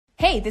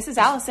Hey, this is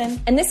Allison.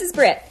 And this is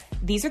Britt.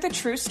 These are the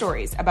true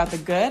stories about the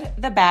good,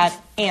 the bad,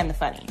 and the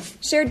funny.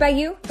 Shared by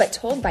you, but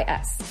told by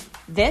us.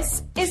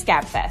 This is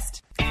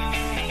GabFest.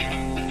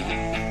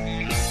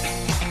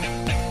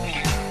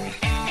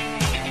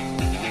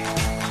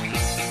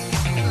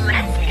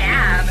 Let's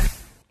gab.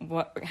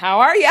 What? How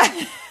are ya?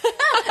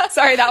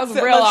 Sorry, that was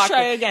real Let's awkward.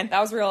 try again.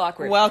 That was real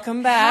awkward.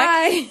 Welcome back.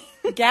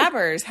 Hi.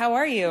 Gabbers, how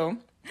are you?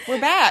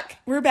 We're back.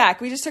 We're back.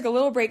 We just took a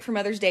little break for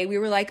Mother's Day. We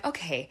were like,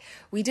 okay,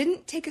 we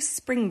didn't take a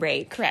spring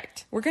break.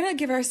 Correct. We're going to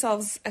give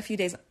ourselves a few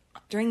days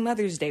during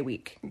Mother's Day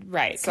week.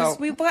 Right. So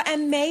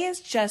And May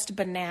is just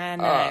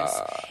bananas.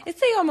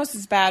 It's like almost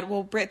as bad.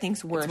 Well, Britt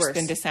thinks worse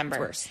than December.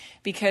 It's worse.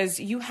 Because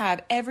you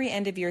have every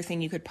end of year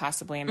thing you could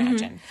possibly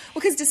imagine.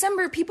 Well, because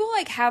December, people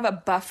like have a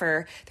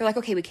buffer. They're like,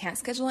 okay, we can't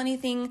schedule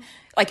anything.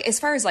 Like as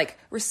far as like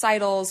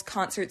recitals,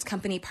 concerts,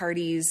 company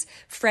parties,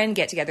 friend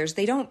get-togethers,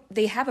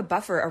 they have a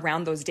buffer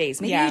around those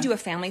days. Maybe you do a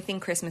family thing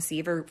Christmas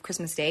Eve or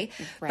Christmas Day,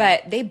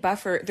 but they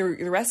buffer, the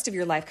rest of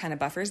your life kind of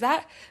buffers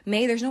that.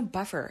 May, there's no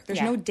buffer.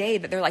 There's no day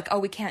that they're like, oh,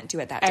 we can't do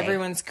it that day.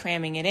 Everyone's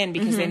cramming it in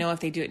because they know if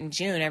they do it in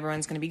June,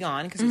 everyone's going to be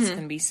gone because it's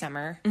going to be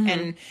summer.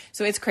 And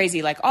so it's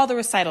crazy. Like all the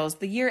recitals,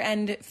 the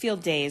year-end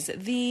field days,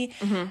 the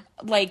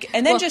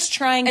and then just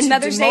trying to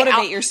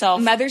motivate yourself.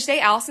 Mother's Day,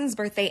 Allison's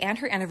birthday, and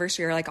her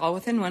anniversary are like all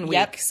within 1 week.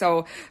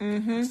 So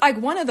like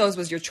one of those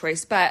was your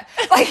choice, but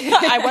like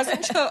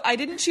I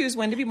didn't choose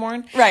when to be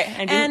born. Right.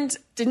 And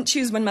didn't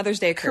choose when Mother's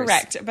Day occurs.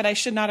 Correct. But I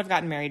should not have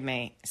gotten married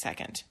May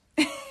 2nd.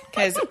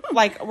 Because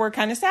like we're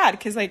kind of sad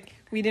because like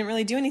we didn't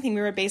really do anything.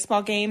 We were at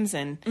baseball games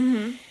and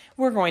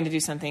we're going to do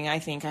something, I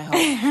hope.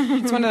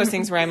 It's one of those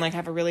things where I'm like,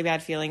 have a really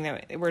bad feeling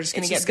that we're just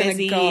going to get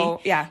busy.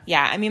 Yeah.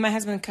 I mean, my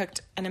husband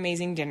cooked an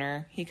amazing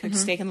dinner. He cooked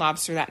steak and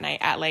lobster that night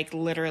at like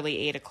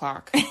literally 8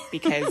 o'clock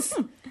because,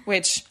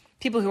 which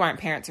people who aren't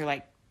parents are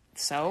like,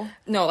 so?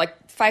 No,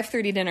 like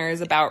 5:30 dinner is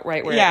about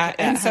right where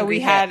and so we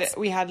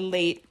had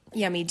late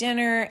yummy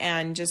dinner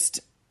and just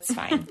it's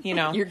fine, you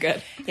know. You're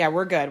good. Yeah,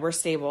 we're good. We're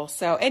stable.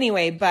 So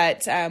anyway,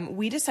 but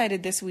we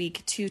decided this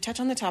week to touch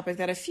on the topic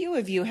that a few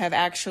of you have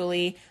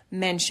actually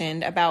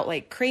mentioned about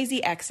like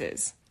crazy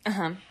exes.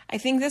 I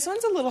think this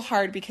one's a little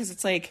hard because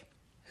it's like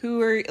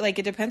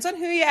it depends on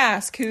who you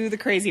ask who the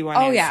crazy one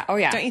is. Oh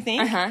yeah. Don't you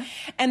think?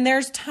 And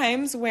there's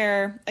times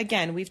where,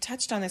 again, we've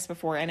touched on this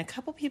before and a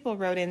couple people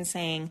wrote in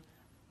saying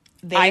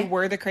they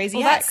were the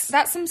crazy ex.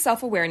 That's some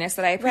self-awareness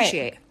that I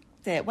appreciate.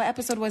 Right. What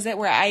episode was it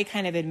where I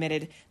kind of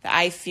admitted that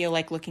I feel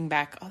like looking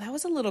back, that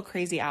was a little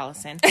crazy,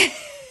 Allison.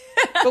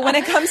 But when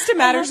it comes to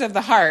matters of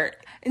the heart,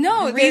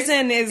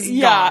 reason is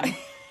gone.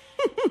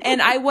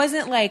 And I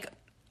wasn't like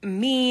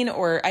mean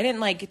or I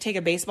didn't like take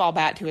a baseball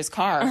bat to his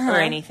car or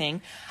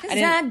anything.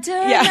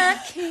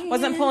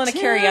 Wasn't pulling a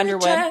Carrie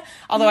Underwood.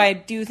 Although I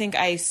do think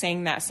I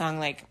sang that song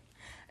like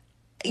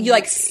you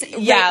like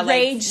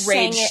rage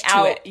sang it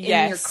out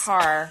in your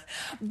car.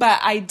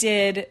 But I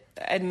did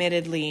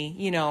admittedly,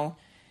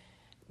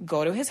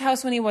 go to his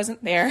house when he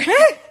wasn't there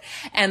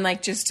and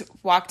like just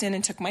walked in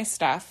and took my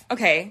stuff.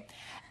 Okay.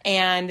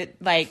 And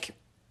like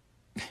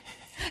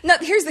no,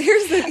 here's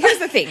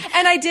the thing.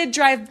 And I did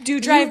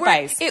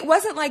drive-bys. It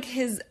wasn't like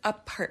his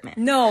apartment.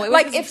 No, it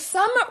was like if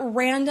some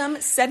random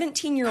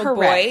 17-year-old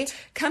boy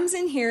comes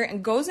in here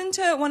and goes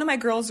into one of my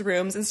girls'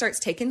 rooms and starts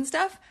taking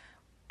stuff,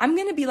 I'm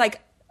going to be like,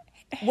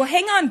 well,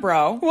 hang on,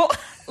 bro. Well,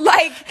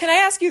 like, can I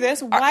ask you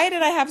this? Why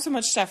did I have so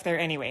much stuff there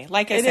anyway?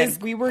 Like I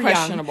said, we were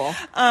questionable.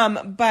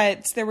 Young.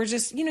 But there were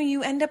just,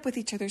 you end up with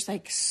each other's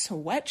like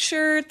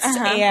sweatshirts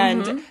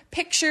and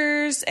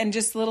pictures and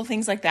just little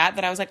things like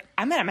that I was like,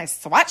 I'm going to have my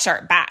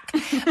sweatshirt back.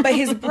 But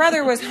his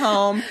brother was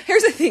home.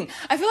 Here's the thing.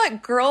 I feel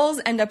like girls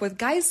end up with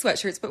guys'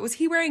 sweatshirts, but was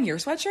he wearing your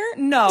sweatshirt?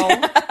 No.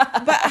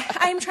 But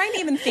I'm trying to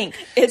even think.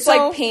 It's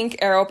like pink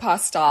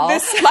Aeropostale.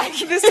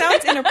 This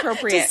sounds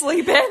inappropriate. To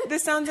sleep in?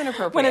 This sounds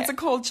inappropriate. When it's a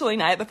cold, chilly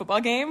night at the football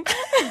game.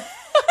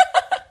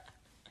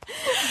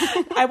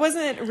 I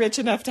wasn't rich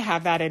enough to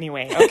have that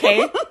anyway,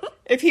 okay?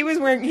 If he was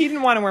wearing, he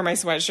didn't want to wear my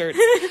sweatshirt.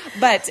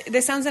 But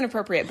this sounds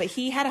inappropriate, but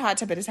he had a hot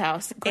tub at his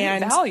house. Great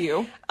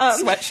value.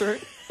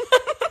 Sweatshirt.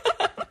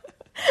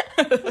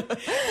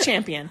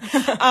 Champion.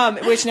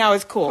 Which now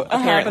is cool,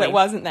 apparently. But it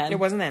wasn't then. It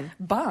wasn't then.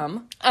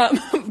 Bum.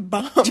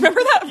 Bum. Do you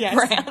remember that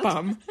brand?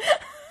 Bum.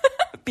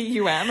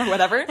 BUM or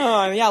whatever.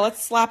 Oh, yeah,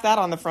 let's slap that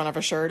on the front of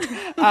a shirt.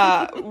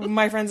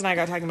 My friends and I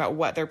got talking about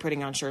what they're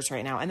putting on shirts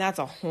right now, and that's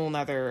a whole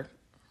nother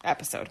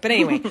episode. But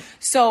anyway,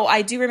 so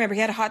I do remember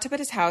he had a hot tub at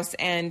his house,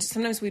 and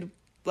sometimes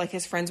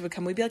his friends would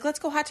come, we'd be like, let's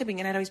go hot tubbing,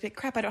 and I'd always be like,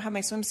 crap, I don't have my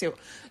swimsuit.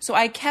 So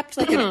I kept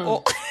like an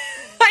old...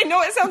 I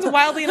know it sounds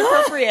wildly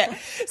inappropriate.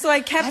 So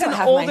I kept an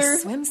older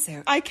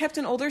swimsuit. I kept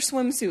an older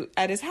swimsuit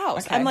at his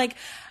house. Okay. I'm like,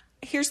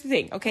 here's the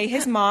thing, okay?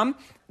 His mom,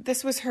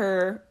 this was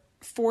her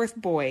fourth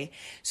boy.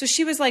 So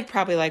she was like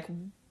probably like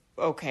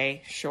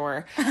okay,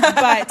 sure.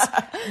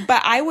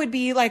 But I would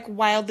be like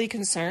wildly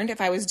concerned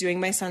if I was doing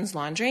my son's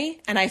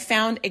laundry and I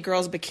found a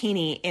girl's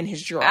bikini in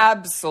his drawer.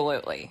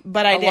 Absolutely.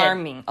 But I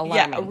alarming. did.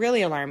 Yeah,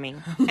 really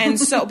alarming. And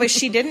so, but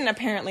she didn't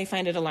apparently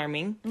find it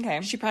alarming.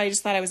 Okay. She probably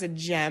just thought I was a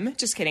gem.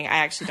 Just kidding. I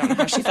actually don't know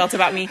how she felt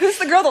about me. Who's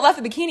the girl that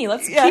left the bikini?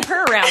 Let's keep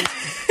her around.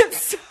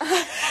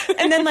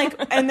 and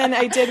then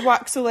I did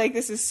walk. So like,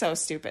 this is so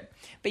stupid.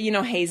 But you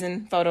know,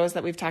 Hazen photos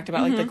that we've talked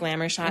about, like the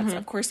glamour shots.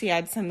 Of course, he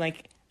had some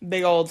like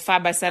big old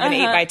 5x7,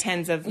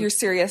 8x10s of your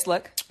serious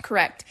look.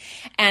 Correct.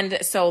 And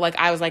so like,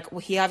 I was like, well,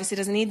 he obviously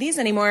doesn't need these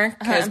anymore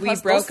because we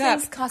broke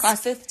up. Cost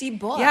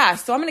 $50. Yeah.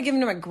 So I'm going to give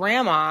them to my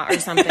grandma or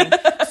something.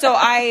 So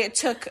I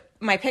took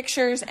my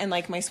pictures and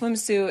like my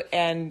swimsuit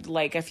and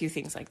like a few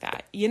things like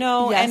that, you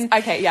know? Yes. And,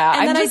 okay. Yeah.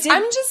 And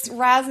I'm just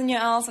razzing you,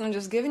 Allison. I'm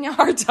just giving you a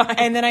hard time.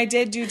 And then I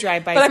did do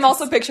drive-bys. But I'm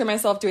also picturing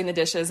myself doing the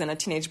dishes and a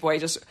teenage boy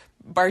just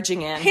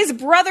barging in. His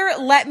brother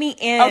let me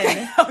in.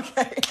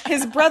 Okay.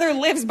 His brother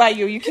lives by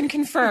you. You can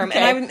confirm. Okay.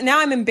 And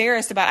I'm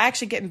embarrassed I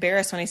actually get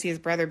embarrassed when I see his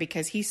brother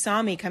because he saw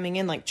me coming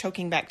in like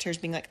choking back tears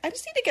being like, I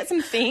just need to get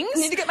some things. I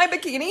need to get my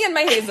bikini and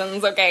my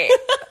Hazens. Okay.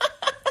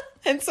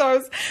 And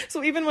so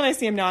even when I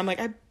see him now, I'm like,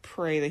 I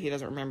pray that he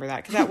doesn't remember that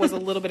because that was a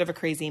little bit of a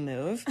crazy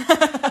move.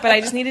 But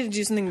I just needed to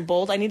do something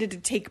bold. I needed to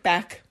take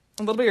back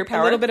a little bit of your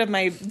power, a little bit of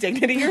my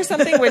dignity or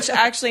something, which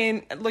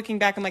actually, looking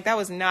back, I'm like, that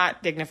was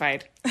not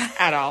dignified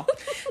at all.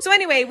 So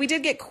anyway, we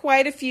did get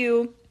quite a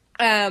few,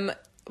 well,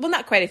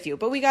 not quite a few,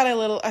 but we got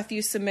a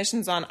few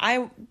submissions on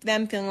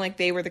them feeling like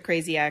they were the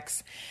crazy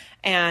ex.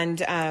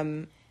 And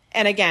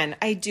again,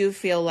 I do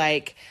feel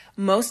like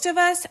most of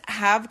us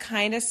have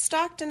kind of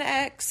stalked an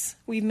ex.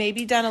 We've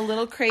maybe done a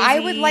little crazy. I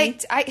would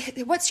like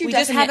what's your We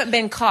just haven't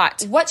been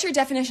caught. What's your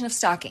definition of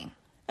stalking?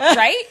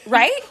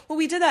 Right? Well,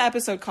 we did that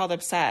episode called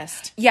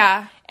Obsessed.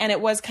 Yeah. And it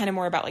was kind of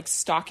more about like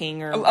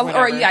stalking or whatever.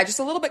 Or yeah, just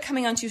a little bit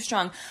coming on too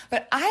strong.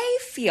 But I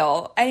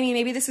feel, I mean,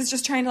 maybe this is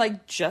just trying to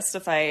like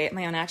justify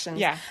my own actions.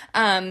 Yeah.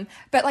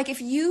 But like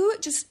if you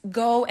just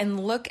go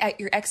and look at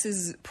your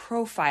ex's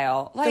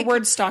profile, like the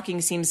word stalking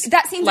seems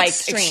like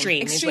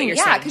extreme. Is what Yeah, you're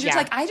saying. because you're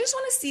like, I just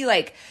want to see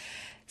like,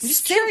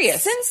 just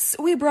curious. Since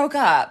we broke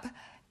up,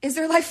 is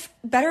their life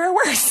better or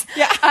worse?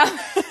 Yeah.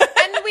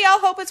 And we all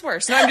hope it's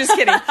worse. No, I'm just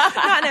kidding.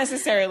 Not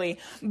necessarily.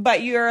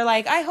 But you're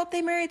like, I hope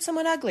they married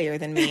someone uglier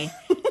than me.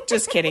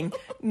 Just kidding.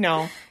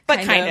 No.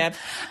 But kind of.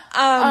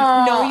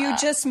 No, you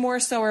just more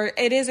so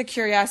it is a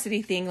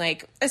curiosity thing,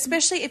 like,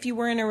 especially if you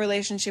were in a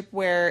relationship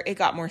where it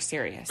got more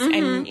serious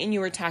and you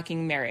were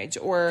talking marriage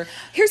or...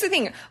 Here's the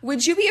thing.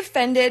 Would you be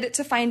offended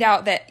to find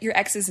out that your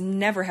exes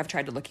never have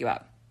tried to look you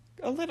up?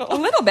 A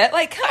little bit.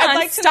 Like, come on, I'd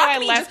like to know I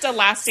left a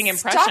lasting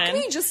impression. Stalk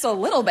me just a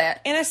little bit.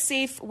 In a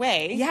safe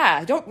way.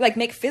 Yeah, don't, like,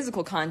 make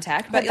physical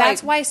contact. But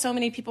that's why so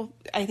many people,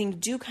 I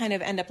think, do kind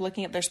of end up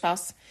looking at their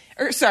spouse,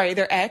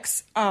 their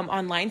ex,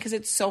 online, because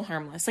it's so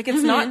harmless. Like,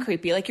 it's not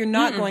creepy. Like, you're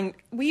not going...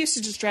 We used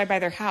to just drive by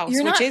their house,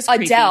 you're which not is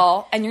creepy.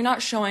 Adele, and you're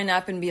not showing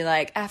up and be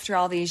like, after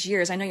all these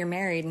years, I know you're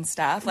married and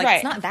stuff. Like,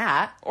 It's not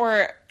that.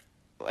 Or...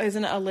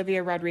 Isn't it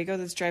Olivia Rodrigo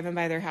that's driving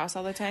by their house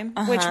all the time?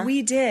 Which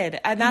we did.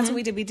 And that's what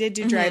we did. We did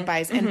do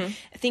drive-bys. And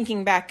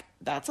thinking back,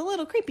 that's a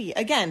little creepy.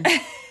 Again,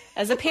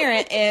 as a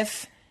parent,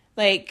 if,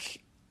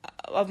 like,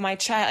 of my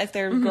child, if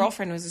their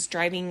girlfriend was just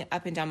driving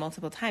up and down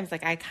multiple times,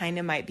 like, I kind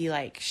of might be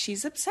like,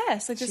 she's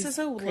obsessed. Like, this is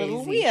a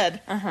little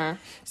weird.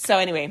 So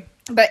anyway...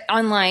 But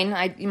online,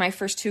 my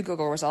first two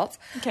Google results.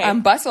 Okay.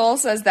 Bustle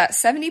says that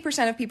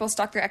 70% of people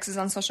stalk their exes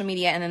on social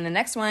media, and then the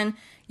next one,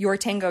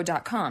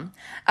 yourtango.com.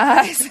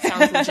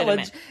 Sounds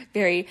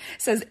legitimate.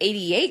 Says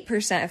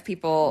 88% of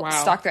people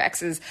stalk their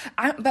exes.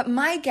 But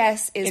my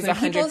guess is when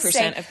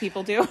 100% of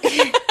people do.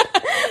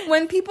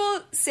 When people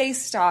say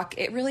stalk,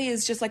 it really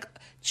is just like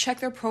check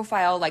their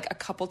profile like a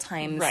couple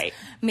times, right?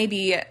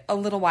 Maybe a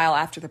little while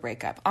after the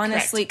breakup.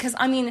 Honestly, because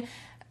I mean.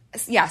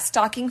 Yeah,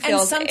 stalking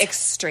feels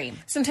extreme.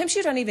 Sometimes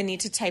you don't even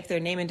need to type their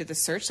name into the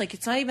search. Like,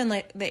 it's not even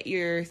like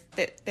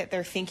that that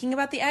they're thinking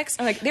about the ex.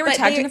 Or like they were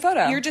tagged in a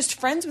photo. You're just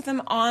friends with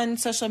them on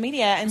social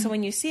media, and so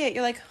when you see it,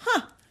 you're like,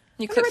 huh.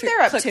 You click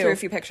through a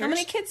few pictures. How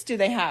many kids do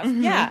they have?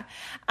 Yeah.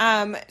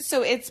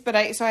 So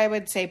I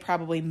would say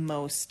probably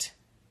most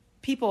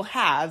people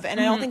have, and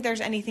I don't think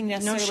there's anything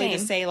necessarily to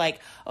say like,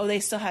 oh,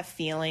 they still have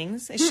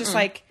feelings. It's just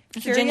like.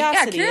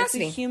 Curiosity. It's a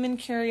human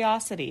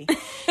curiosity.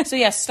 So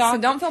yes, stalk.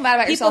 So don't feel bad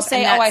about people yourself.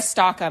 People say, "Oh, I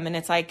stalk them," and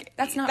it's like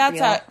that's not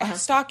real.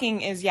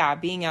 Stalking is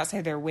being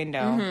outside their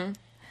window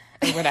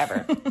or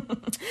whatever.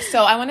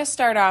 So I want to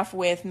start off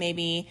with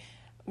maybe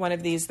one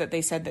of these that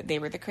they said that they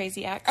were the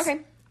crazy ex. Okay.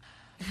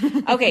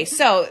 Okay.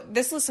 So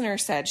this listener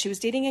said she was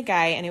dating a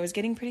guy and it was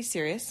getting pretty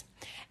serious,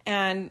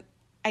 and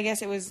I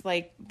guess it was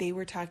like they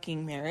were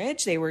talking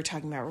marriage, they were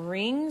talking about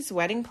rings,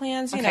 wedding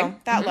plans, you know,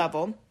 that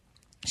level.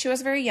 She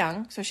was very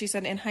young, so she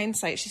said in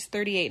hindsight, she's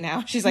 38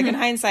 now. She's like, in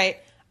hindsight,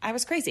 I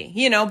was crazy,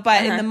 you know,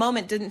 but in the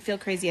moment didn't feel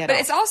crazy at all.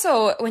 But it's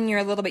also, when you're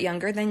a little bit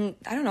younger, then,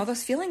 I don't know,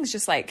 those feelings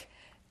just like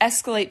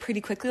escalate pretty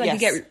quickly. Like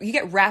you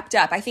get wrapped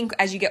up. I think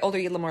as you get older,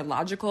 you get a little more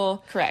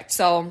logical. Correct.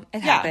 So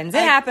it happens. It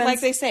happens.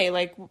 Like they say,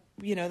 like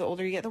the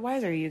older you get, the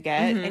wiser you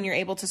get, and you're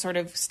able to sort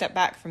of step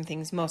back from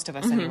things, most of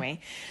us anyway.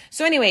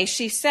 So anyway,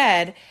 she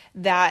said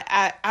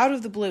that out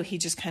of the blue, he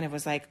just kind of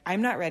was like,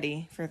 I'm not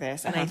ready for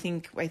this, and I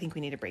think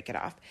we need to break it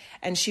off.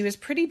 And she was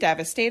pretty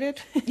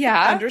devastated.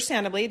 Yeah.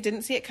 Understandably,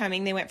 didn't see it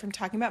coming. They went from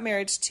talking about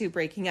marriage to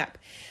breaking up.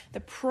 The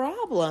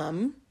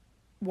problem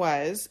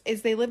is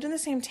they lived in the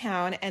same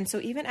town, and so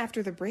even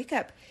after the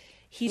breakup,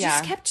 he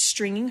just kept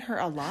stringing her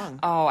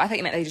along. Oh, I thought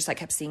you meant they just like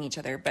kept seeing each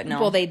other, but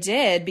no. Well, they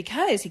did,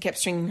 because he kept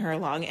stringing her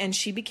along, and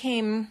she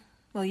became,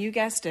 well, you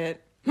guessed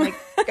it, like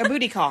a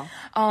booty call.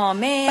 Oh,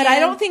 man. But I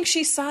don't think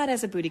she saw it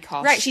as a booty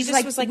call. Right. She She's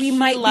just was like, we he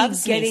might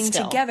loves be me getting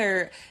still.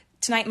 together.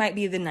 Tonight might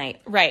be the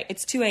night. Right.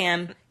 It's 2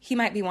 a.m. He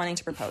might be wanting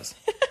to propose.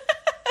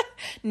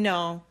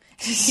 No.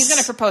 He's going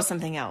to propose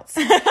something else.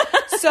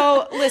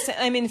 So,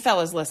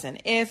 fellas, listen.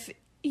 If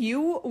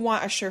you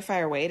want a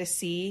surefire way to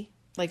see,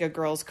 like, a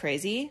girl's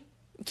crazy,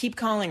 keep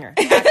calling her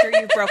after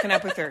you've broken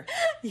up with her.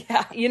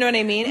 Yeah. You know what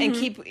I mean? And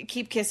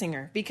keep kissing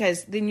her,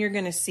 because then you're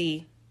going to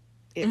see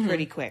it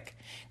pretty quick.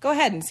 Go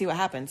ahead and see what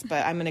happens,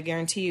 but I'm going to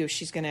guarantee you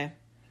she's going to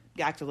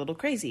act a little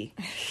crazy.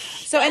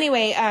 So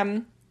anyway,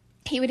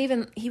 he would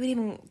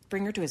even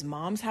bring her to his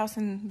mom's house,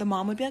 and the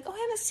mom would be like, "Oh, I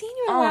haven't seen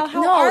you in a while.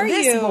 How are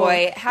this you?"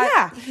 boy.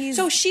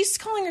 So she's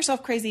calling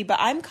herself crazy, but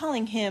I'm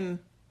calling him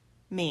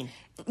mean.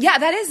 Yeah,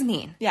 that is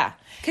mean. Yeah.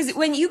 Because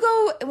when you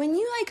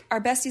like are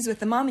besties with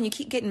the mom and you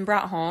keep getting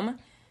brought home,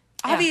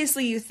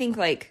 obviously you think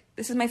like,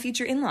 this is my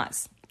future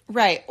in-laws.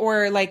 Right.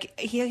 Or like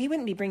he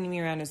wouldn't be bringing me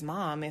around his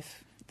mom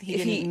if he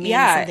didn't mean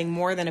something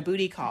more than a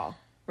booty call.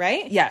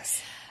 Right?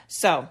 Yes.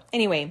 So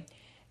anyway,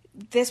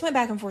 this went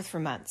back and forth for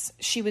months.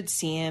 She would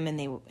see him, and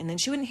then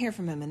she wouldn't hear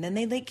from him, and then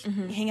they'd like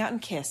hang out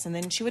and kiss, and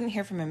then she wouldn't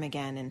hear from him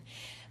again.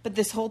 But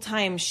this whole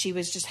time she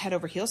was just head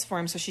over heels for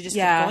him, so she just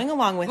kept going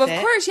along with it. Of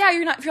course,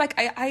 you're like,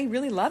 I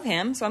really love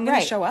him, so I'm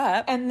going to show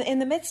up. And in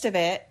the midst of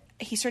it,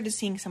 he started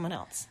seeing someone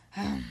else.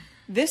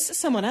 This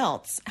someone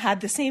else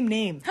had the same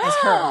name as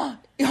her.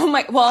 Oh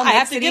my! Well, I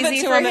have to give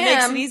it to him. It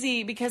makes it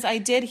easy, because I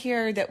did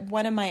hear that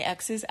one of my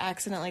exes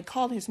accidentally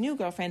called his new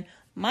girlfriend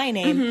my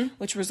name,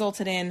 which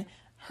resulted in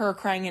her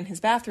crying in his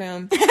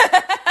bathroom.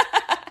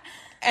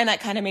 And that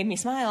kind of made me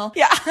smile.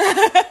 Yeah.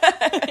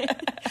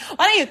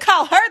 Why don't you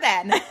call her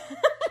then?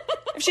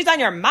 If she's on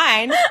your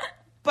mind.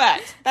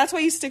 But that's why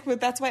you stick with,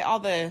 that's why all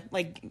the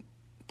like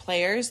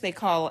players, they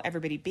call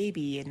everybody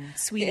baby and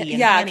sweetie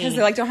and honey. Because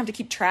they like don't have to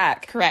keep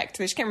track. Correct.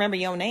 They just can't remember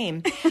your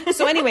name.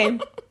 So anyway,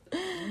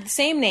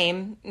 same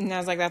name. And I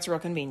was like, that's real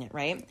convenient,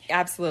 right?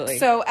 Absolutely.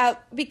 So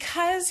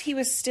because he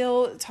was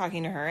still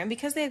talking to her, and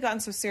because they had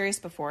gotten so serious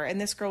before, and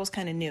this girl was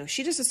kind of new,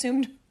 she just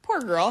assumed, poor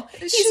girl,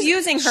 he's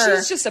using her.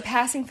 She's just a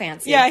passing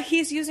fancy. Yeah,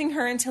 he's using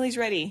her until he's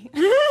ready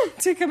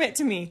to commit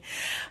to me.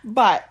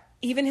 But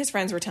even his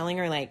friends were telling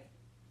her, like,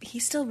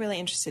 he's still really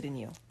interested in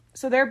you.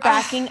 So they're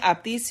backing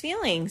up these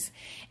feelings.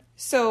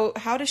 So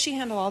how does she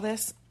handle all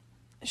this?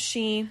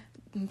 She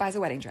buys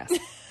a wedding dress.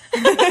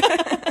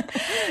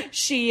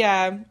 She,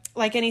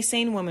 like any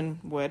sane woman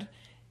would,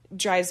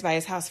 drives by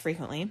his house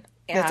frequently.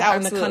 Yeah, that's out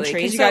in the country.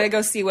 Because you got to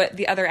go see what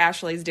the other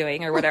Ashley's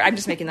doing or whatever. I'm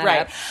just making that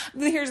right. up.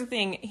 But here's the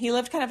thing. He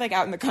lived kind of like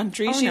out in the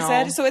country, she no.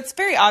 said. So it's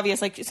very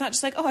obvious. Like, it's not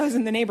just like, oh, I was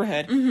in the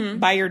neighborhood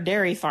by your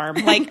dairy farm,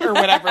 like, or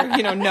whatever.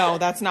 No,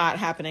 that's not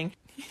happening.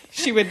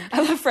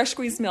 I love fresh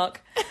squeezed milk.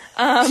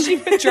 She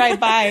would drive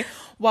by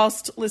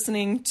whilst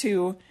listening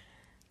to,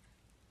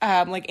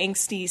 like,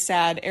 angsty,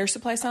 sad Air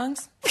Supply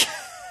songs.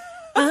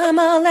 I'm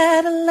all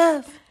out of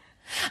love.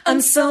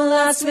 I'm so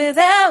lost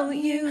without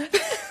you.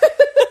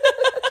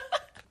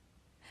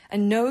 I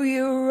know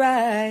you're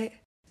right.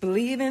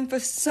 Believing for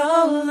so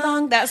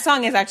long. That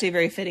song is actually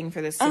very fitting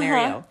for this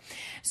scenario.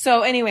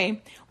 So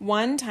anyway,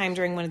 one time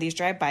during one of these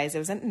drive-bys, it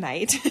was at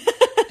night.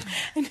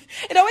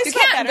 It always You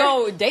felt can't better.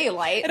 go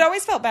daylight. It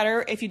always felt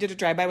better if you did a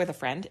drive-by with a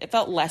friend. It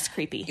felt less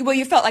creepy. Well,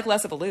 you felt like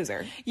less of a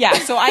loser. Yeah,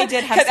 so I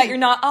did have That you're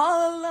not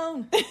all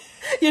alone.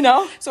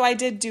 So I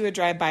did do a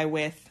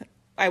drive-by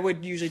I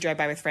would usually drive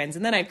by with friends,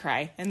 and then I'd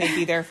cry, and they'd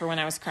be there for when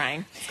I was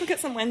crying. Let's go get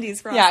some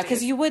Wendy's for Yeah,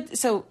 because you would.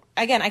 So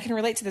again, I can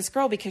relate to this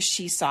girl because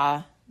she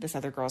saw this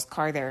other girl's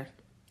car there,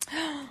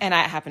 and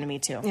that happened to me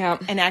too. Yeah.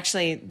 And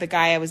actually, the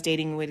guy I was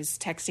dating was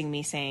texting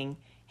me saying,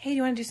 "Hey, do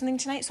you want to do something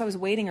tonight?" So I was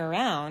waiting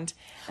around.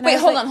 And Wait,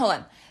 hold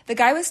on. The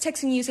guy was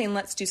texting you saying,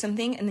 let's do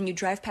something, and then you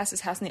drive past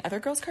his house and the other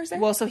girl's car's there?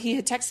 Well, so he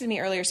had texted me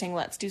earlier saying,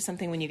 let's do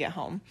something when you get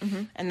home.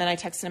 Mm-hmm. And then I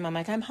texted him, I'm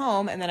like, I'm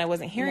home. And then I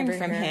wasn't hearing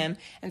from him.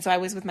 And so I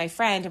was with my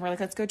friend, and we're like,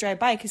 let's go drive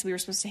by because we were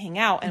supposed to hang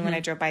out. And when I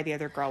drove by, the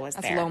other girl was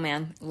there. That's low,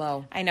 man.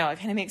 Low. I know. It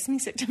kind of makes me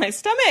sick to my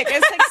stomach.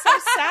 It's like so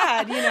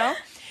sad,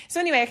 So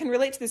anyway, I can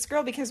relate to this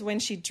girl because when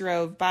she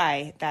drove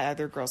by, that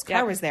other girl's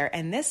car was there.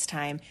 And this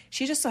time,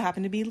 she just so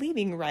happened to be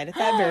leaving right at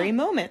that very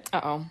moment.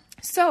 Uh-oh.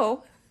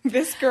 So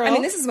this girl... I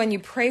mean, this is when you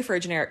pray for a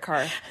generic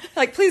car.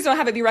 Like, please don't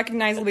have it be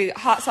recognizable, be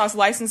hot sauce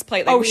license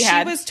plate like we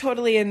had. She was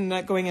totally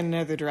going in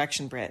another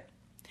direction, Britt.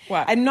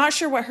 What? I'm not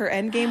sure what her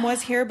end game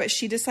was here, but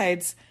she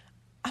decides,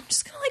 I'm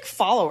just going to,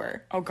 follow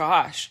her. Oh,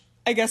 gosh.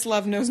 I guess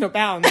love knows no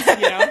bounds,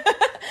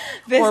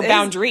 or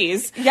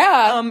boundaries.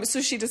 Yeah.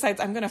 So she decides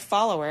I'm going to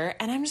follow her,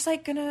 and I'm just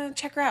like going to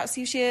check her out,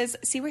 see who she is,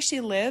 see where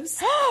she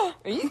lives.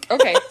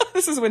 Okay.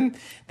 This is when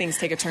things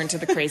take a turn to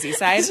the crazy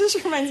side. This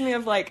just reminds me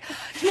of like,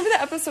 do you remember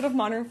that episode of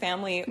Modern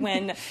Family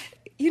when,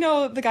 you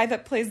know, the guy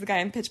that plays the guy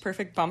in Pitch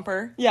Perfect,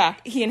 Bumper? Yeah.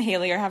 He and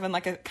Haley are having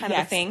like a kind of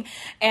a thing,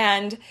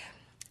 and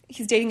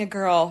he's dating a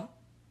girl,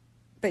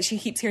 but she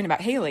keeps hearing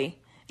about Haley.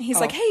 And he's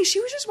like, hey,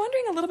 she was just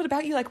wondering a little bit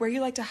about you, like where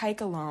you like to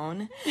hike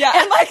alone. Yeah.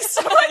 And like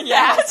so like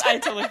Yes, I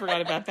totally forgot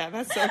about that.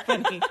 That's so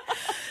funny.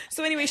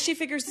 So anyway, she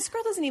figures this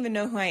girl doesn't even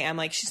know who I am.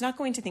 Like, she's not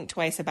going to think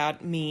twice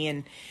about me.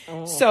 And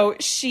so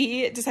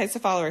she decides to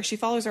follow her. She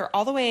follows her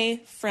all the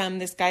way from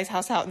this guy's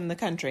house out in the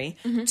country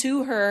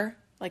to her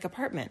like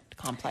apartment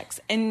complex.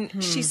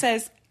 And she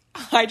says,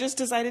 I just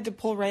decided to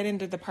pull right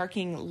into the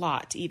parking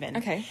lot even.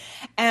 Okay.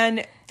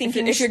 And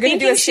thinking if you're going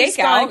to do a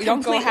shakeout, you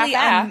don't go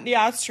half-assed.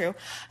 Yeah, that's true.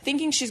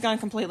 Thinking she's gone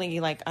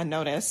completely like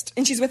unnoticed.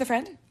 And she's with a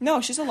friend?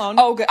 No, she's alone.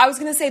 Oh, good. I was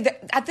going to say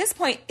that at this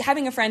point,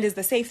 having a friend is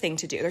the safe thing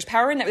to do. There's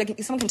power in it.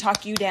 Like, someone can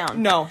talk you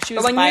down. No, she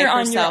was But when by you're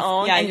on herself. your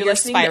own Yeah, and you're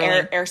listening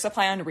spiraling. to Air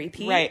Supply on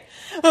repeat. Right.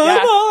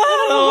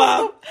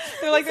 Yeah.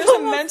 They're like, there's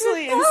a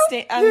mentally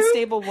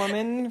unstable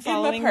woman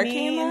following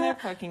me in lot. the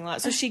parking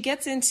lot. So she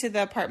gets into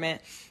the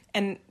apartment,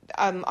 and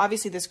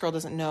obviously this girl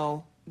doesn't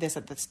know this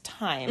at this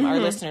time. Our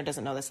listener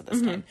doesn't know this at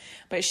this time.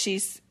 But she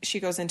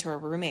goes into her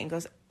roommate and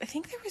goes, I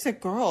think there was a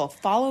girl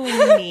following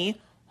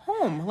me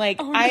home. Like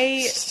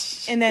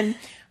and then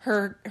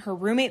her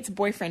roommate's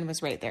boyfriend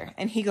was right there,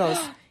 and he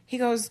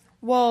goes,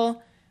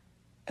 well,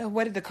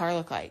 what did the car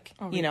look like?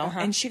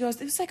 And she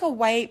goes, it was like a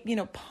white,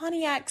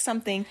 Pontiac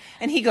something.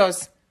 And he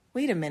goes,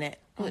 wait a minute.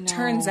 Well, it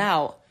turns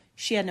out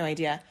she had no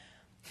idea.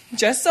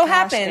 Just so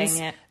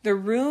happens the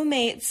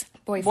roommate's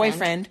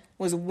boyfriend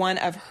was one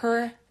of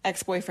her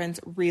ex-boyfriend's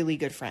really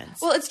good friends.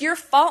 Well, it's your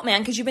fault,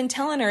 man, because you've been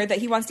telling her that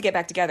he wants to get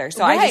back together.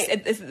 So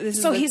Right. this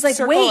is So the he's like,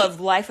 circle wait.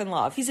 of life and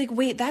love. He's like,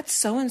 wait, that's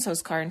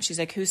so-and-so's car. And she's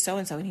like, who's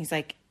so-and-so? And he's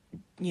like,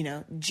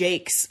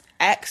 Jake's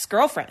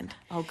ex-girlfriend.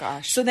 Oh,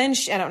 gosh. So then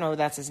I don't know if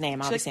that's his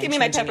name. Obviously, give I'm me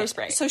my changing pepper it.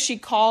 spray. So she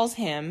calls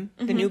him,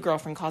 the new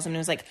girlfriend calls him and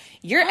was like,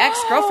 your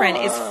ex-girlfriend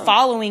is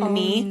following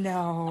me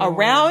no.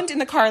 around in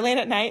the car late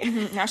at night.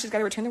 Now she's got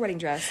to return the wedding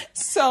dress.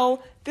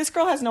 So this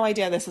girl has no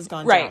idea this has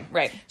gone down.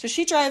 Right. So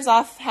she drives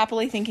off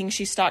happily thinking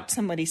she stalked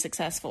somebody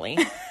successfully.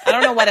 I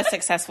don't know what a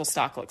successful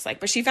stalk looks like,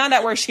 but she found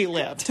out where she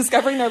lived.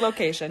 Discovering their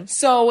location.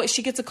 So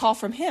she gets a call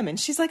from him, and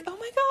she's like, oh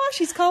my gosh,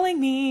 he's calling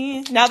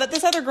me. Now that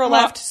this other girl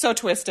left, so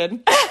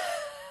twisted.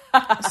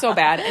 So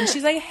bad. And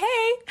she's like,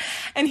 hey.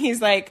 And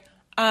he's like,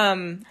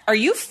 are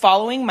you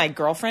following my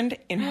girlfriend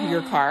in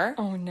your car?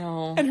 Oh,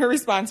 no. And her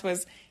response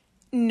was,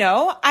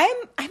 no, I'm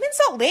in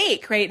Salt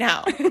Lake right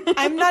now.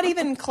 I'm not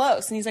even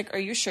close. And he's like, are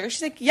you sure?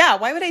 She's like, yeah,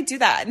 why would I do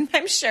that? And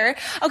I'm sure.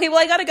 Okay, well,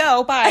 I gotta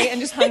go. Bye.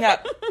 And just hung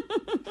up.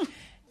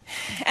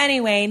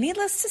 Anyway,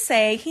 needless to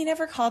say, he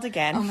never called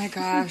again. Oh my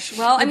gosh.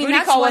 Well, The I mean, booty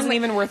that's call one wasn't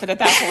even worth it at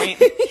that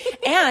point.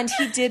 And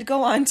he did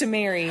go on to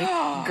marry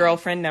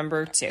girlfriend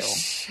number 2.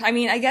 I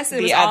mean, I guess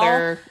it was The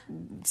other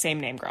same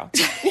name girl.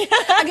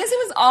 I guess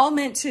it was all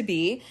meant to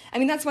be. I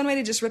mean, that's one way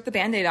to just rip the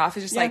Band-Aid off.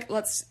 Is just like,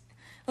 let's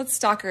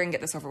stalk her and get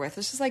this over with.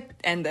 Let's just like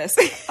end this.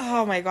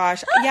 Oh my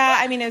gosh. Yeah,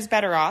 I mean, it was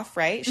better off,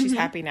 right? She's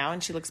happy now,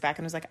 and she looks back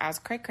and was like, I was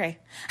cray-cray.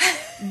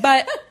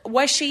 But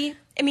was she?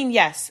 I mean,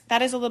 yes,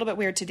 that is a little bit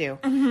weird to do.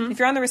 If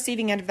you're on the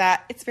receiving end of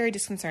that, it's very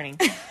disconcerting.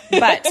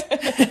 But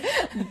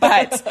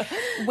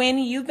when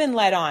you've been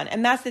led on,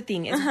 and that's the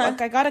thing, is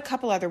look, I got a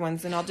couple other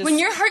ones, and I'll just... When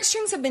your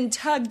heartstrings have been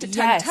tugged,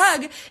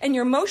 and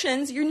your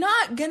emotions, you're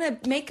not gonna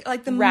make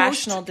like the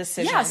rational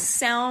decisions. Yeah,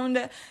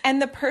 sound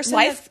and the person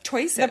life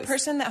choices. The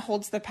person that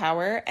holds the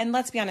power, and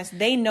let's be honest,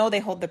 they know they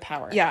hold the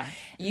power. Yeah,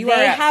 you are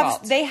at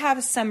fault. They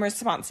have some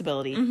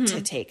responsibility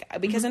to take,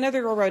 because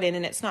another girl wrote in,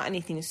 and it's not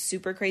anything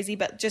super crazy,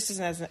 but just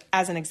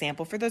as an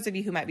example, for those of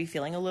you who might be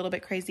feeling a little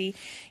bit crazy,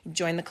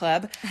 join the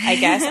club, I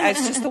guess.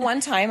 It's just the one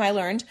time I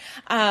learned.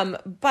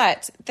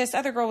 But this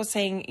other girl was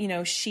saying,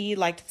 she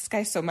liked this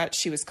guy so much,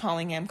 she was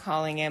calling him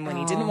when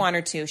he didn't want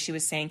her to. She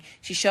was saying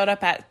she showed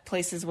up at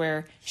places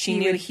where she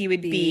knew he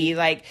would be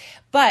like,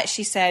 but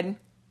she said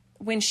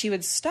when she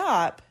would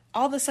stop,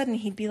 all of a sudden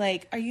he'd be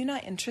like, are you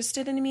not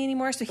interested in me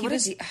anymore? So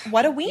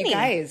what a weenie. You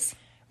guys.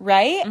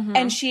 Right?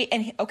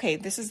 And okay,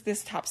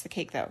 this tops the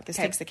cake though. This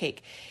takes the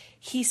cake.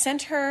 He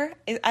sent her,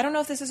 I don't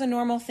know if this is a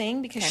normal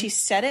thing, because she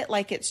said it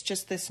like it's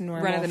just this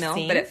normal run of the mill,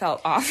 thing. but it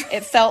felt off.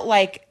 It felt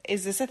like,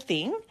 is this a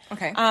thing?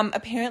 Okay.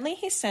 Apparently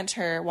he sent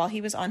her, while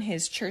he was on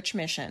his church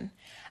mission,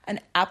 an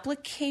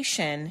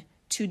application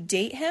to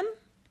date him,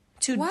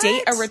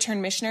 date a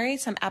returned missionary,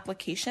 some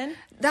application.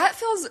 That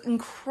feels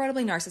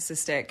incredibly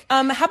narcissistic.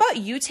 How about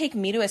you take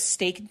me to a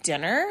steak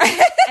dinner,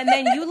 and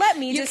then you let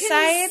me decide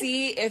can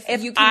see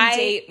if you can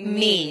date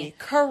me.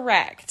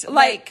 Correct.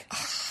 Like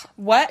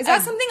what? Is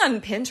that something on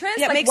Pinterest?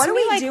 Yeah, like, makes what are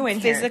me we doing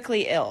here?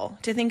 Physically ill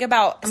to think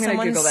about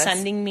someone Google this.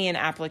 sending me an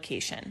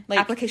application. Like,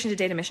 application to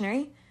date a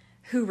missionary?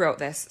 Who wrote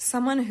this?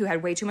 Someone who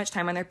had way too much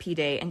time on their P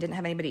day and didn't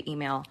have anybody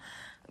email.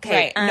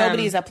 Okay, right.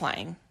 Nobody's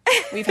applying.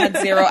 We've had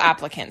 0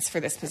 applicants for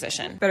this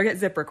position. Better get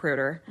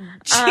ZipRecruiter.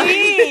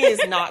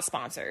 Jeez, not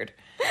sponsored.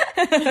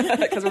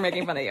 Because we're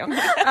making fun of you.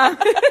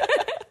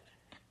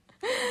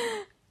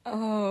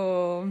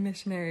 Oh,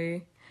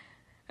 missionary.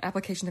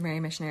 Application to marry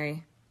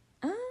missionary.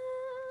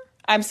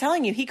 I'm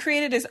telling you, he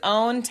created his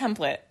own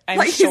template. I'm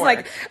Like sure. he's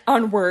like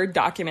on Word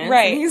documents.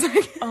 Right. And he's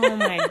like, oh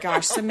my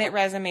gosh, submit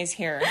resumes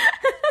here.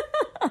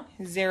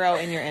 0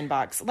 in your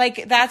inbox.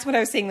 Like, that's what I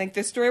was saying. Like,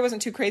 this story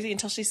wasn't too crazy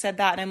until she said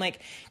that. And I'm like,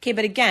 okay,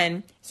 but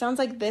again, sounds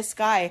like this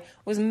guy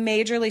was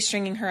majorly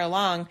stringing her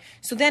along.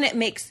 So then it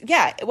makes,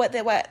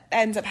 what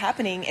ends up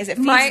happening is it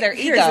feeds their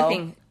ego. Here's the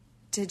thing.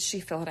 Did she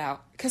fill it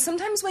out? Because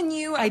sometimes when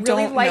you really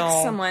don't like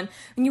know.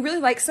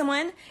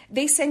 someone,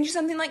 they send you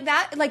something like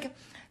that. Like,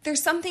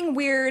 there's something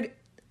weird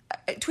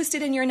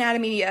twisted in your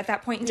anatomy at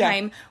that point in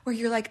time where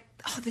you're like,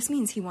 oh, this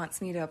means he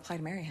wants me to apply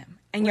to marry him.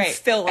 And you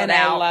fill it and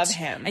out. I love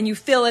him. And you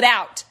fill it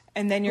out.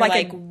 And then you're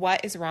like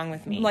what is wrong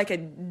with me? Like a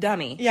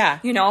dummy. Yeah.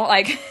 You know,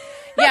 like...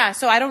 Yeah,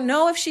 so I don't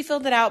know if she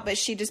filled it out, but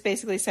she just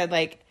basically said,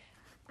 like,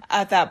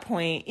 at that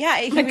point,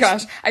 oh my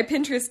gosh. I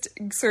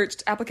Pinterest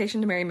searched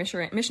application to marry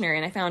missionary,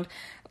 and I found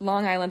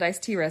Long Island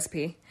iced tea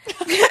recipe. I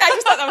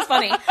just thought that was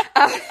funny.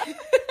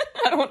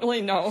 I don't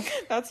really know.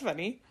 That's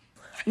funny.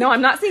 No,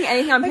 I'm not seeing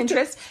anything on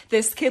Pinterest.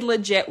 This kid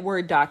legit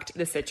Word doc'd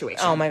the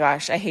situation. Oh my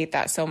gosh, I hate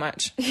that so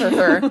much for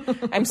her.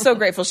 I'm so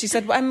grateful. She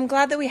said, well, I'm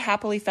glad that we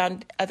happily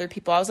found other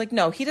people. I was like,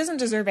 no, he doesn't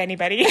deserve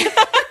anybody.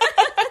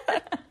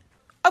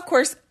 Of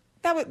course,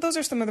 those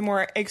are some of the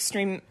more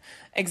extreme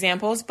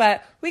examples,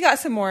 but we got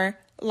some more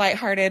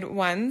lighthearted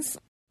ones.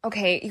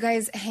 Okay, you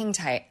guys, hang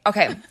tight.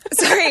 Okay,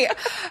 sorry.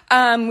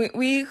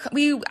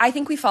 I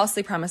think we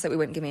falsely promised that we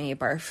wouldn't give any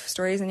barf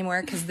stories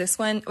anymore because this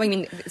one. I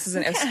mean, this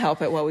isn't. Can't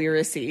help it what we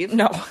receive.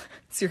 No,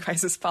 it's your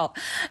guys' fault.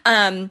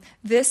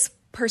 This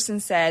person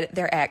said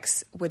their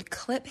ex would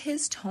clip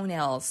his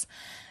toenails,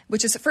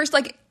 which is first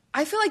like.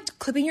 I feel like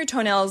clipping your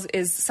toenails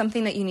is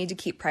something that you need to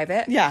keep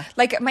private. Yeah.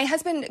 Like my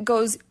husband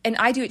goes, and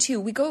I do it too.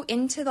 We go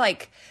into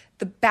like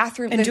the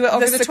bathroom and do it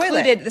over the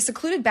toilet. The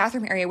secluded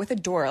bathroom area with a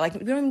door. Like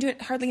we don't even do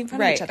it hardly in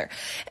front of each other.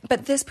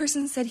 But this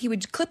person said he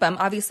would clip them,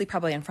 obviously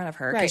probably in front of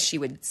her because she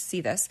would see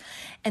this,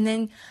 and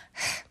then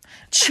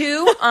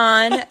chew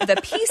on the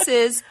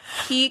pieces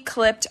he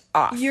clipped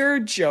off. You're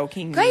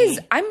joking, guys.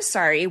 me. I'm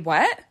sorry.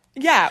 What?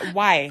 Yeah.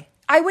 Why?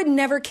 I would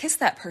never kiss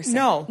that person.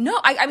 No.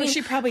 I mean, well,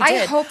 she probably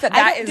did. I hope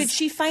that is. Did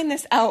she find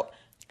this out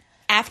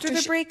after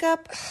the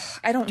breakup?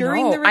 I don't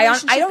During know. the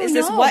relationship? I don't Is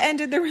know. this what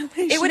ended the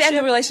relationship? It would end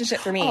the relationship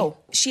for me. Oh.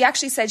 She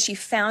actually said she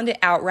found it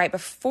out right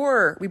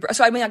before we broke.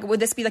 So I mean, like, would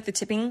this be like the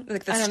tipping,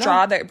 like the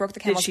straw that broke the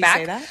camel's back?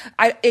 Did she say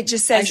that? It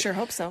just says. I sure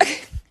hope so.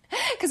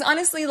 Because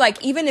honestly,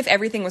 like, even if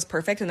everything was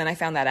perfect and then I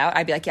found that out,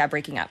 I'd be like, yeah,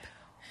 breaking up.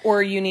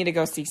 Or you need to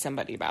go see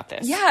somebody about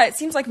this. Yeah, it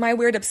seems like my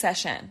weird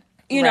obsession.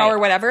 You know, or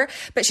whatever.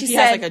 But she he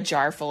said... has like a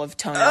jar full of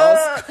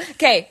toenails.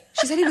 Okay.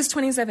 She said he was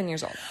 27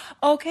 years old.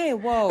 Okay,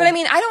 whoa. But I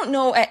mean, I don't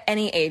know at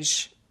any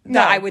age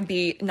that I would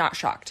be not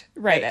shocked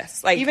by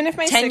this. Like, even if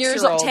my 10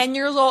 years old,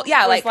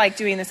 yeah, was like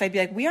doing this, I'd be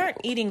like, we aren't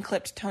eating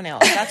clipped toenails.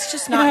 That's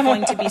just not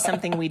going to be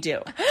something we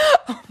do.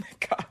 Oh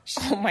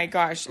my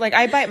gosh. Like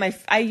I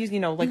use, we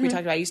talked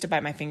about, I used to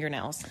bite my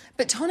fingernails.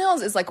 But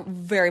toenails is like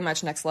very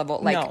much next level,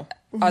 like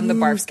on the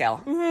barf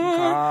scale.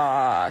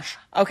 Gosh.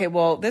 Okay,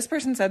 well, this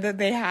person said that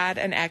they had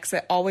an ex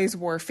that always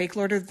wore fake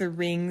Lord of the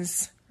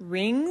Rings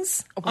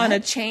on a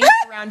chain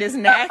around his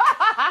neck.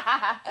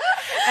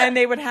 And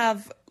they would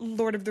have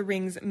Lord of the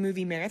Rings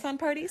movie marathon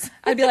parties.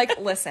 I'd be like,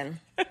 listen.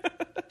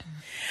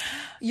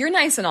 You're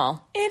nice and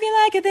all. If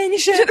you like it, then you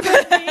should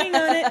put a ring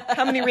on it.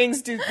 How many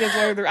rings does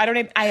Lord of the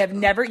Rings? I have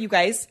never, you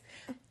guys,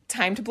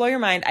 time to blow your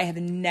mind. I have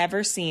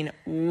never seen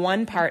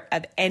one part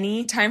of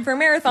any Time for a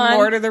Marathon.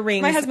 Lord of the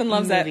Rings. My husband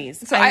loves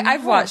movies. it. So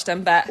I've watched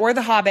them, but or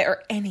The Hobbit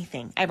or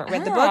anything. I haven't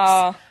read the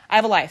books. I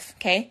have a life,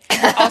 okay?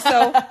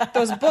 Also,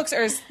 those books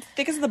are as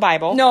thick as the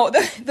Bible. No,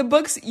 the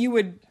books you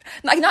would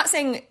like. Not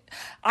saying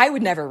I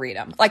would never read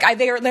them. Like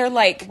they're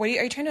like. What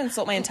are you trying to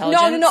insult my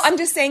intelligence? No. I'm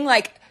just saying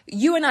like.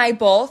 You and I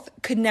both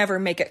could never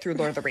make it through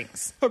Lord of the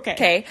Rings.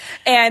 Okay.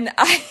 And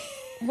I...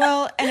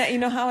 Well, and you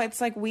know how it's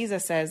like Weeza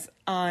says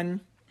on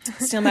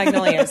Steel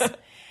Magnolias.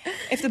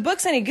 If the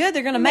book's any good,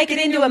 they're going to make it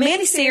into a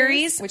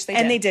miniseries. Which they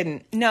did. And they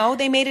didn't. No,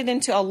 they made it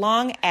into a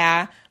long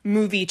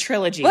movie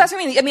trilogy. Well, that's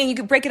what I mean. I mean, you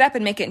could break it up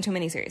and make it into a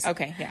miniseries.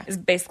 Okay, yeah. Is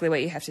basically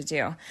what you have to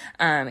do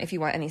if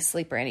you want any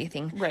sleep or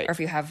anything. Right. Or if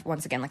you have,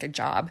 once again, like a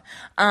job.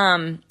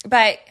 But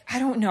I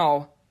don't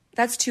know.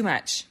 That's too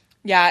much.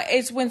 Yeah,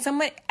 it's when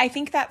I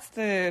think that's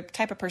the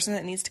type of person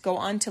that needs to go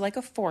on to like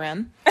a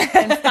forum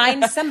and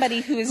find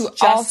somebody who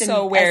just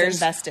also wears as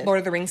invested. Lord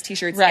of the Rings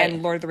t-shirts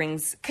and Lord of the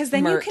Rings because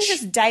then merch. You can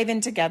just dive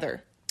in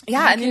together.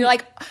 Yeah, and then you're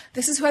like,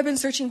 this is who I've been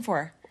searching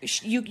for.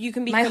 You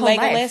can be My your whole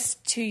Legolas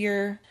life. to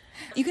your...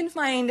 You can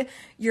find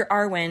your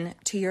Arwen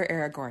to your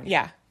Aragorn.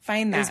 Yeah,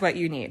 find that. Is what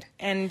you need.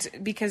 And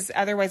because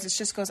otherwise it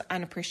just goes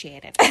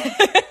unappreciated.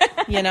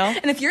 You know?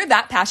 And if you're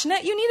that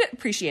passionate, you need to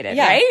appreciate it,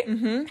 yeah. right?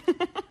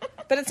 Mm-hmm.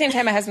 But at the same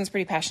time, my husband's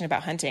pretty passionate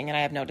about hunting, and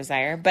I have no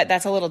desire. But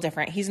that's a little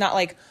different. He's not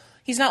like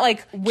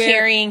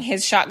carrying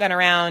his shotgun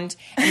around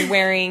and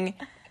wearing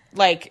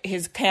like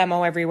his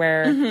camo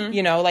everywhere,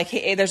 you know, like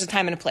there's a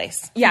time and a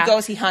place. Yeah. He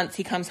goes, he hunts,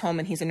 he comes home,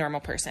 and he's a normal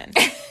person.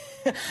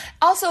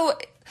 Also,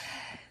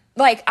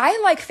 like, I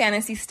like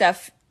fantasy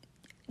stuff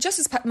just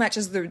as much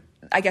as the,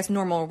 I guess,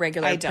 normal,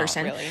 regular I don't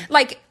person. really.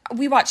 Like,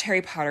 we watch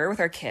Harry Potter with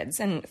our kids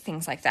and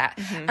things like that.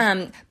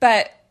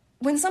 But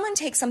when someone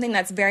takes something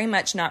that's very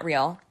much not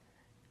real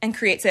and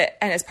creates it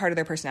and as part of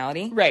their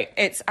personality, Right.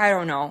 It's, I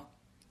don't know.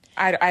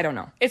 I don't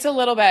know. It's a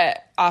little bit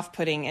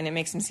off-putting, and it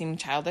makes him seem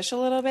childish a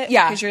little bit.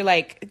 Yeah. Because you're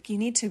like, you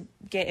need to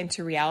get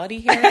into reality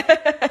here.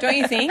 Don't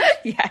you think?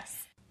 Yes.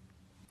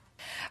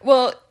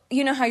 Well,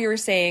 you know how you were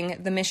saying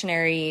the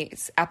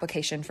missionary's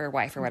application for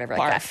wife or whatever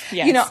like that.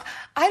 Yes. You know,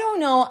 I don't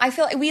know. I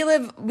feel like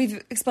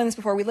we've explained this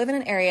before. We live in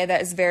an area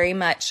that is very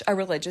much a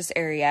religious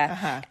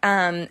area.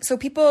 So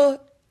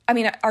people, I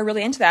mean, are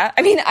really into that.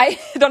 I mean, I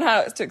don't know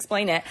how to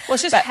explain it. Well,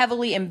 it's just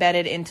heavily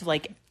embedded into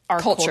like our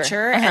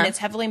culture, Uh-huh. and it's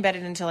heavily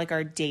embedded into like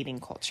our dating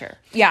culture.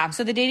 Yeah.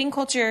 So the dating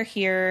culture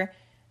here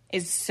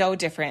is so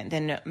different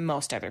than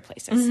most other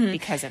places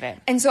because of it.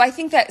 And so I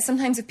think that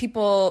sometimes if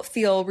people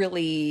feel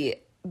really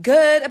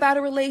good about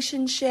a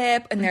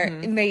relationship and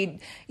they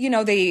you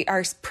know, they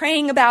are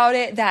praying about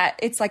it, that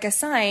it's like a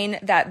sign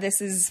that this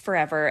is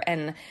forever,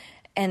 and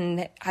I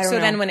don't know. So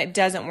then when it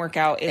doesn't work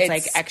out, it's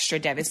like extra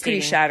devastating.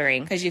 Pretty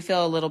shattering. Because you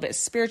feel a little bit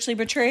spiritually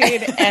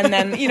betrayed, and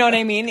then, you know what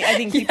I mean? I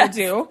think people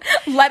do.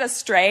 led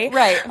astray.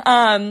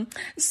 Right.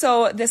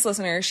 So this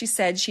listener, she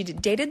said she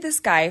dated this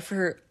guy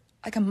for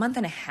like a month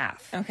and a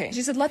half. Okay.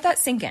 She said, let that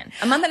sink in.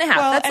 A month and a half.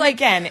 Well, That's and like,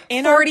 again,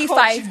 in our 45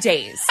 culture-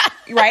 days.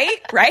 Right?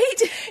 Right?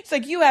 It's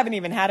like, you haven't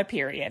even had a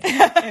period in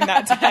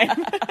that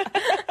time.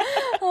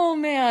 Oh,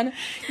 man.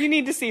 You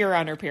need to see her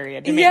on her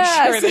period to make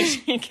Yes. sure that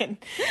she can...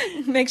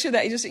 Make sure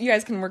that you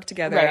guys can work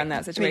together on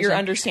that situation. You're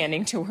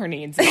understanding to her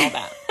needs and all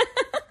that.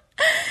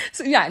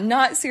 So yeah,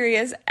 not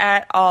serious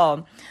at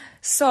all.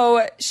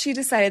 So she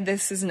decided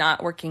this is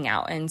not working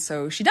out, and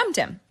so she dumped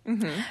him.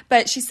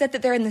 But she said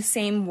that they're in the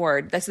same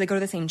ward, so they go to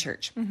the same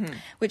church,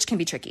 which can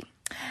be tricky.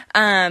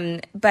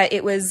 But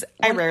it was...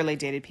 I rarely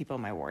dated people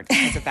in my ward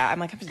because of that. I'm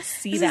like, I have to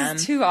see them.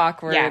 This is too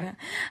awkward. Yeah.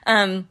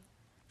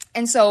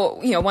 And so,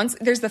 you know, once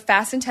there's the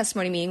fast and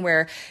testimony meeting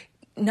where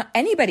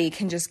anybody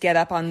can just get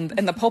up in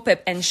the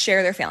pulpit and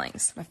share their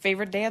feelings. My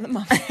favorite day of the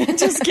month.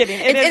 Just kidding.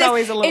 It is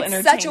always a little entertaining.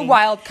 It's such a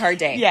wild card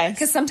day. Yes.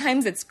 Because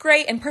sometimes it's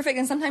great and perfect,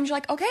 and sometimes you're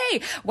like,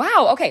 okay,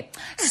 wow, okay.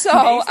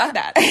 So You said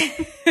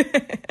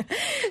that.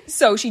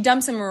 So she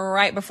dumps him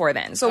right before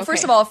then. So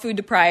first Okay. of all, food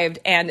deprived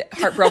and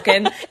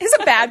heartbroken is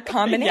a bad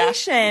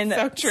combination. Yeah,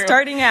 so true.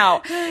 Starting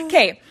out.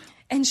 Okay.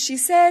 And she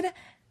said,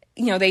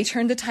 you know, they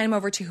turned the time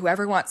over to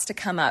whoever wants to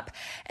come up.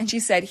 And she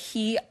said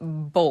he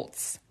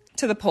bolts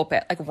to the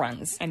pulpit, like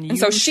runs. And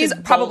so you she's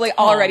should probably bolt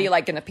home. already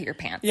like gonna pee her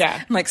pants. Yeah.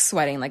 I'm like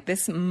sweating, like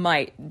this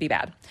might be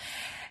bad.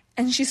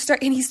 And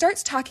he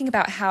starts talking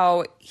about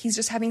how he's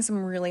just having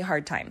some really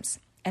hard times.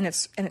 And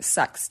it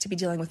sucks to be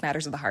dealing with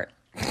matters of the heart.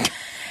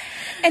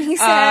 And he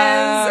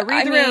says,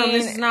 read the room.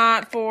 This is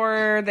not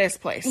for this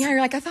place. Yeah, you're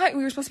like, I thought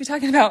we were supposed to be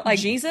talking about like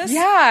Jesus?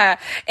 Yeah.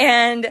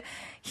 And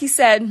he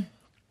said,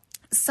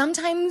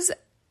 sometimes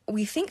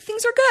we think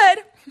things are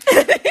good.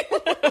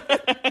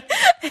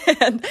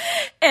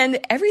 and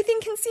everything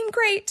can seem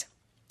great.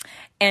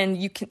 And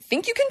you can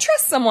think you can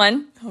trust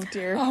someone. Oh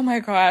dear. Oh my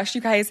gosh,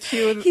 you guys.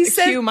 He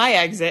said, cue my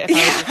exit.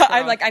 If I was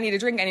I'm like, I need a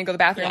drink. I need to go to the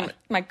bathroom. Yeah.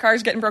 My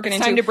car's getting broken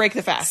into. time to break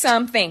the fast.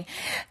 Something.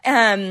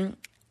 And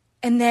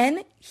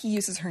then he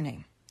uses her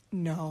name.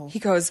 No. He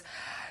goes,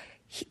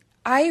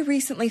 I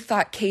recently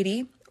thought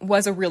Katie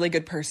was a really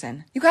good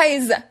person. You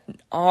guys,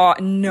 oh,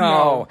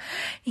 no.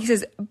 He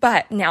says,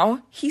 but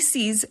now he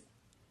sees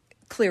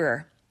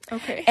clearer.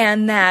 Okay.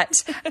 And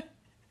that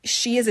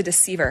she is a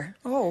deceiver.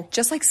 Oh.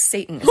 Just like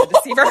Satan is a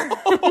deceiver.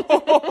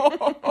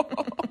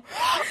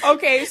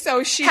 Okay,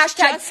 so she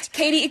Hashtag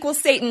Katie equals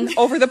Satan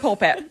over the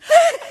pulpit.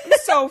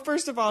 So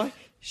first of all,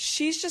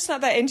 she's just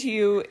not that into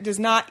you does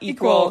not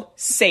equal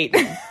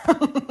Satan.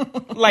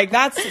 Like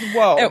that's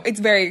whoa. Oh, it's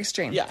very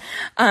extreme. Yeah.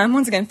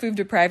 Once again, food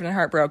deprived and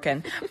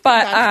heartbroken. But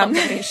Bad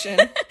combination.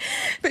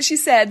 but she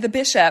said the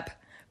bishop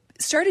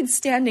started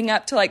standing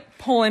up to like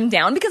pull him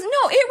down because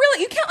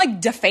you can't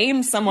like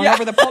defame someone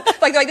over the pulpit.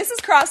 like this is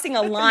crossing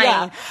a line.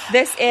 Yeah.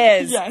 This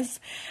is. Yes.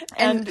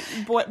 And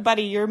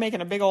buddy, you're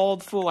making a big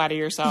old fool out of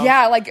yourself.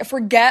 Yeah, like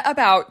forget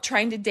about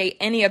trying to date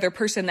any other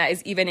person that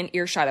is even in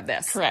earshot of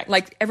this. Correct.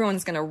 Like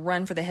everyone's gonna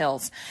run for the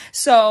hills.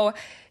 So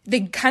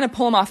they kind of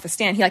pull him off the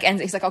stand. He like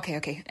ends. He's like,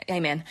 okay,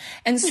 amen.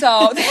 And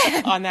so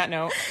then On that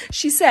note,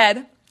 she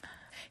said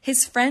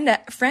his friend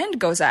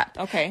goes up,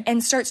 Okay.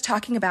 and starts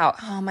talking about,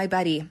 oh, my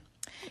buddy.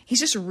 He's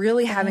just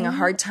really having a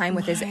hard time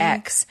with his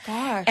ex.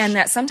 gosh. And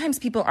that sometimes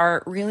people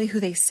aren't really who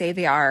they say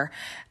they are,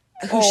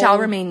 who shall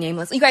remain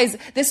nameless. You guys,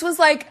 this was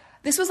like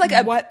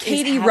a What is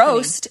Katie happening?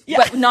 roast, Yeah.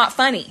 but not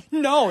funny.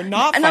 no,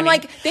 not And funny. I'm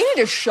like, they need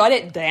to shut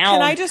it down.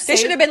 Can I just They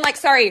say- should have been like,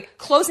 sorry,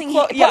 closing him.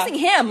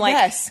 Like,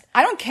 Yes.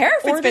 I don't care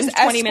if or it's been just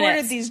 20 escorted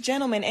minutes. these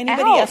gentlemen,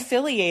 anybody Out.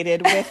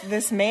 affiliated with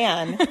this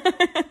man,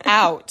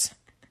 out.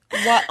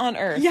 What on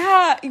earth?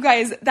 Yeah, you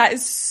guys, that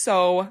is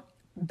so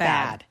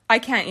bad. I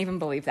can't even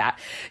believe that.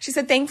 She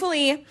said,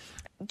 thankfully,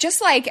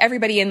 just like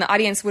everybody in the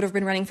audience would have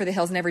been running for the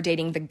hills, never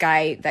dating the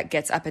guy that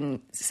gets up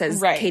and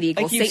says Katie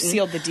equals you've Satan.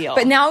 Sealed the deal.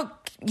 But now,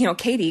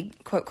 Katie,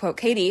 quote, quote,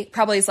 Katie,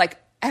 probably is like,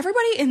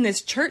 everybody in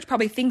this church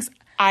probably thinks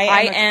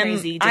I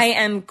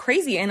am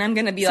crazy and I'm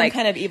going to be some like...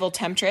 kind of evil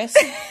temptress.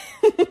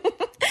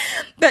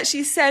 But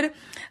she said,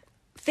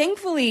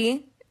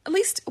 thankfully... At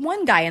least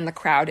one guy in the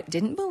crowd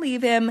didn't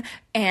believe him,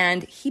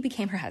 and he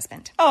became her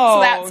husband. Oh,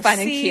 so that's fun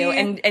and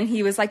cute. And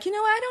he was like, I don't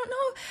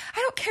know. I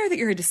don't care that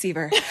you're a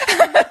deceiver.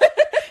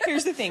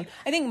 Here's the thing.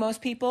 I think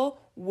most people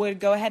would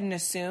go ahead and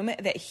assume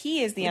that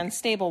he is the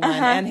unstable one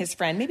and his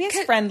friend. Maybe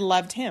his friend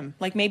loved him.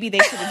 Like, maybe they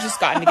should have just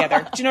gotten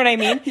together. Do you know what I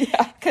mean?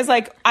 Yeah. Because,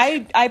 like,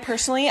 I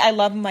personally, I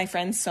love my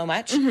friends so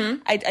much.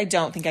 Mm-hmm. I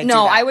don't think I do that.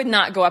 No, I would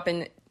not go up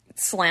and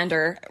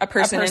slander a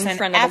person in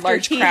front of a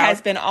large crowd. After he has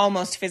been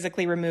almost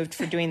physically removed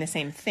for doing the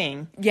same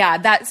thing. Yeah,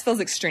 that feels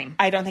extreme.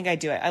 I don't think I'd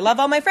do it. I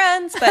love all my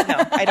friends, but no,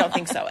 I don't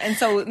think so. And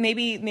so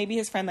maybe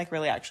his friend like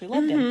really actually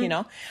loved him,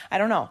 I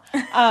don't know.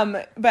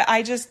 But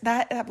I just,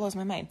 that blows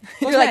my mind.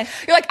 You're like,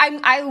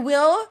 I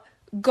will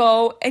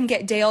go and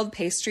get day-old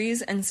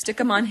pastries and stick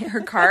them on her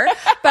car,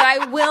 but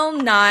I will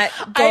not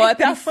go up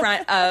in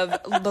front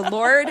of the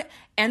Lord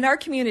and our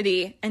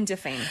community and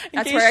defame.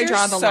 That's where I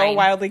draw the line. So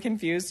wildly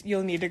confused,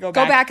 you'll need to go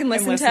back and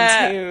listen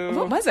to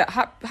what was it?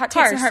 Hot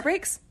Takes and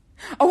Heartbreaks?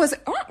 Oh, was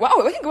it? Oh, wow,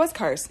 I think it was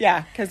Cars.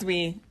 Yeah, because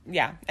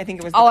I think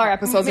it was... All our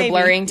episodes are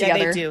blurring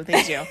together. Yeah,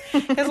 they do.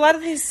 Because a lot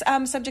of these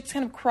subjects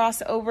kind of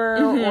cross over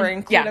or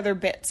include other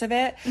bits of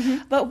it.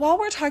 Mm-hmm. But while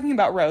we're talking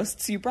about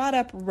roasts, you brought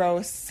up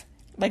roasts,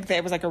 like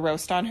it was like a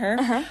roast on her.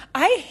 Uh-huh.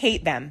 I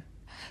hate them.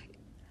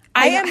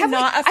 I am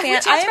not a fan.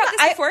 Have we talked about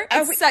this before?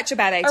 It's such a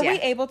bad idea. Are we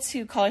able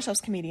to call ourselves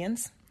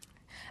comedians?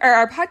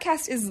 Our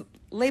podcast is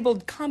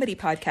labeled comedy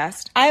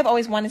podcast. I have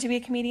always wanted to be a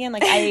comedian.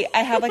 Like I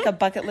have like a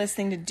bucket list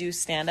thing to do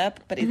stand up,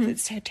 but it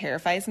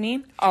terrifies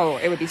me. Oh,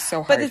 it would be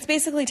so hard. But it's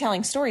basically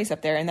telling stories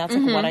up there, and that's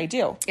like what I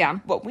do. Yeah,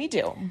 what we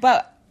do.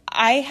 But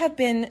I have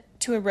been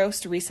to a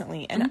roast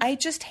recently, and I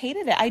just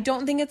hated it. I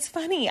don't think it's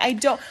funny.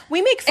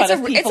 We make fun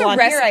of people on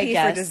here, I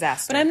guess. For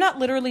disaster. But I'm not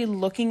literally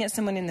looking at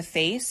someone in the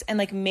face and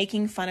like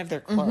making fun of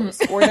their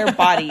clothes or their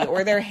body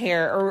or their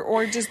hair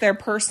or just their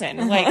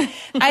person. Like,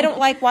 I don't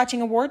like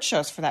watching award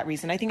shows for that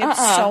reason. I think it's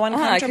so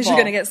uncomfortable. Because you're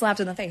going to get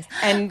slapped in the face.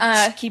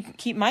 And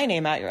keep my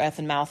name out your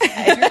effing mouth.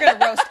 If you're going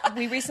to roast,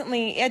 we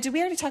recently, did we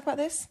already talk about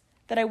this?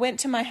 That I went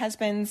to my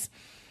husband's,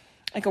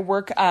 like a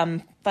work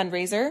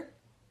fundraiser.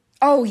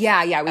 Oh,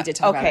 yeah, we did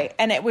talk about it. Okay,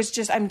 and it was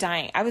just, I'm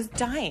dying. I was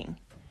dying.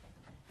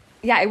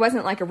 Yeah, it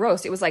wasn't like a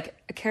roast. It was like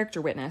a character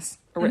witness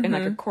or in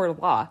like a court of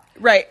law.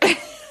 Right.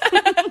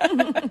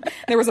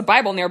 There was a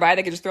Bible nearby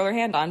they could just throw their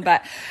hand on,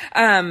 but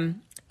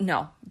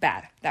no,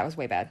 bad. That was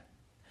way bad.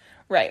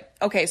 Right.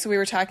 Okay, so we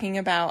were talking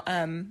about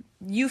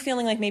you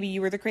feeling like maybe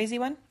you were the crazy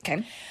one.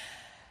 Okay.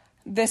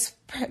 This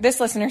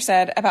listener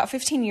said about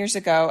 15 years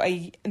ago,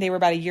 they were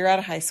about a year out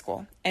of high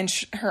school, and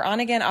her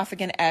on-again,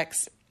 off-again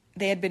ex,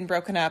 they had been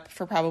broken up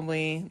for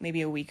probably maybe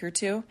a week or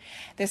two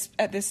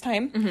at this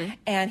time.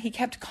 And he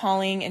kept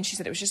calling, and she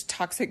said it was just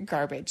toxic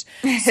garbage.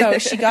 So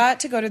she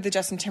got to go to the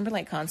Justin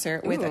Timberlake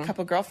concert with a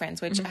couple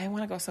girlfriends, which I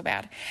want to go so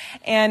bad.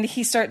 And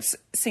he starts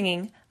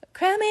singing,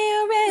 "Cry me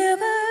a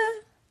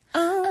river,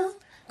 oh,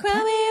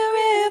 cry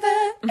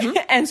me a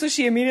river." And so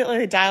she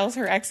immediately dials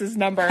her ex's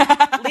number,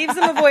 leaves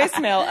him a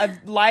voicemail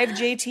of live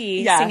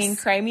JT singing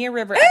 "Cry Me a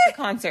River" at the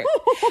concert.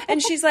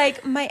 And she's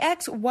like, my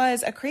ex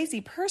was a crazy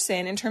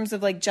person in terms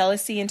of like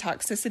jealousy and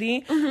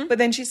toxicity. But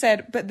then she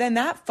said, but then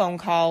that phone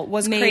call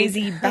was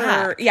crazy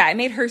back. Yeah, it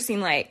made her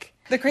seem like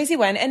the crazy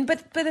one. And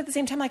but at the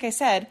same time, like I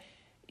said,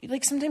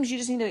 like sometimes you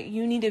just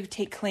need to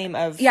take claim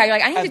of you're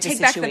like, I need to take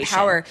back the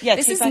power. Yeah,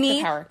 this take is back me.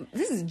 The power.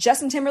 This is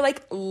Justin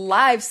Timberlake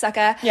live,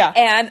 sucker. Yeah.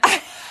 And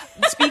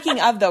speaking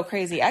of though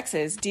crazy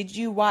exes, did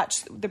you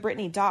watch the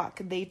Britney doc?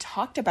 They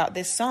talked about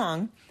this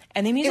song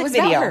and the music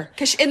video. About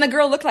her, and the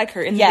girl looked like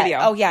her in the video.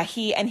 Oh yeah,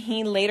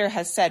 he later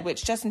has said,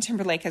 which Justin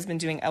Timberlake has been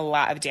doing a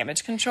lot of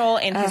damage control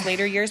in his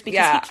later years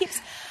because he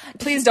keeps.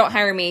 Please don't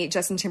hire me,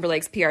 Justin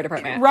Timberlake's PR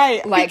department.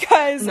 Right. Like,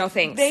 because no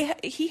thanks.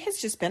 He has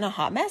just been a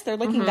hot mess. They're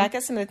looking back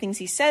at some of the things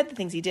he said, the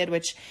things he did,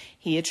 which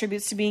he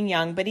attributes to being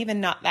young, but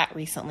even not that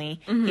recently.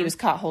 He was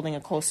caught holding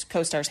a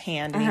co-star's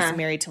hand, and he's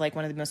married to like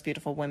one of the most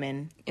beautiful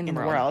women in the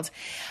world.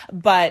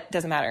 But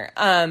doesn't matter.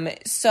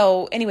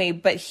 So anyway,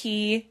 but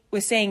he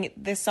was saying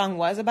this song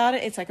was about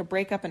it. It's like a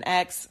breakup and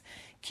ex.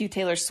 Cue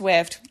Taylor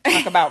Swift.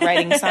 Talk about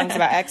writing songs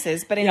about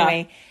exes. But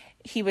anyway,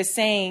 they were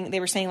saying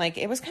like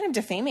it was kind of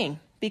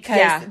defaming.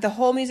 Because the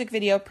whole music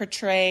video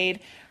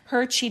portrayed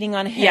her cheating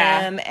on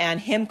him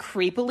and him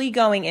creepily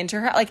going into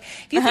her. Like,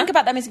 if you think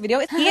about that music video,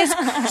 he is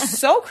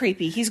so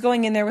creepy. He's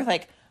going in there with,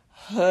 like,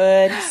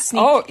 hood,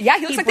 sneak. Oh, yeah,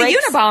 he looks like the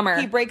Unabomber.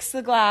 He breaks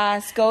the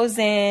glass, goes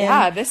in.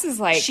 Yeah, this is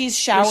like she's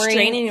showering.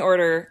 Restraining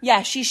order.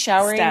 Yeah, she's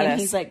showering status.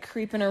 And he's, like,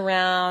 creeping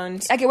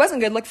around. Like, it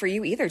wasn't a good look for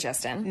you either,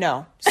 Justin.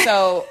 No.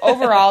 So,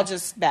 overall,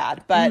 just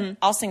bad. But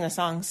I'll sing the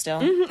song still.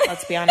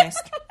 Let's be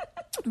honest.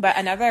 But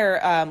another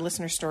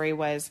listener story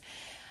was...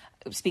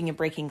 speaking of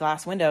breaking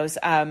glass windows,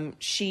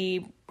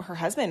 her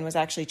husband was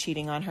actually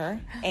cheating on her.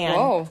 And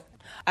Whoa.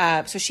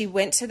 So she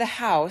went to the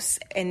house,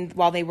 and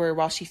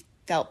while she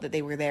felt that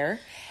they were there,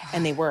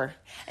 and they were,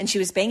 and she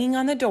was banging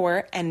on the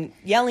door and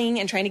yelling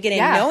and trying to get in,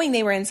 knowing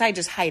they were inside,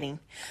 just hiding.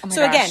 Oh my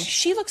so gosh. again,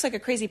 she looks like a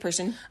crazy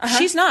person.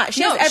 She's not.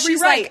 She has every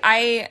she's right.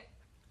 Like,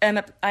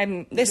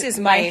 I'm. This is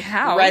my my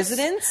house.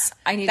 residence.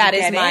 I need that to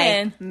get is my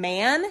in.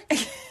 man.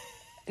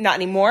 Not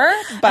anymore.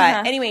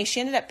 But anyway, she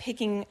ended up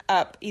picking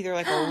up either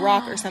like a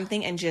rock or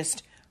something and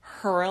just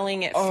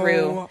hurling it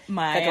through the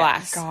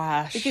glass.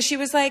 Gosh. Because she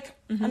was like,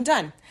 I'm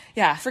done.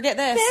 Yeah. Forget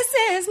this. This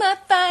is my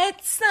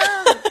fight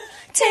song.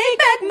 Take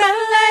back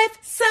my life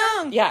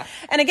song. Yeah.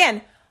 And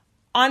again,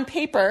 on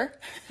paper,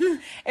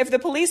 if the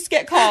police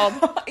get called, who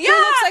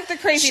looks like the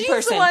crazy She's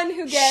person? the one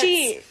who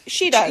gets,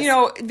 she does.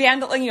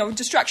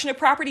 Destruction of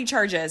property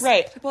charges.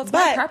 Right. Well, it's my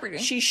but property.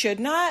 she should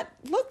not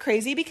look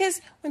crazy, because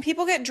when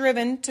people get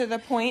driven to the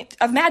point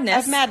Of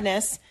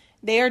madness.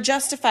 they are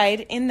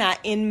justified in that,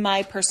 in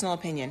my personal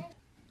opinion.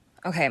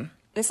 Okay.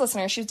 This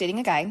listener, she was dating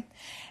a guy,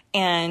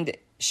 and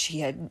she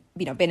had,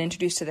 been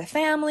introduced to the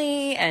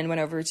family and went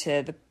over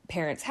to the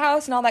parents'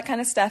 house and all that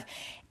kind of stuff.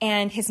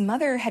 And his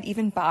mother had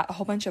even bought a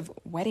whole bunch of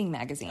wedding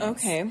magazines.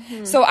 Okay.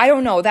 So I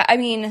don't know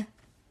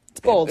it's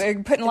bold.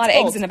 They're putting a lot It's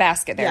of bold. eggs in a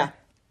basket there. Yeah.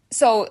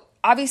 So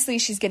obviously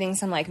she's getting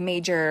some like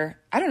major,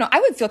 I don't know,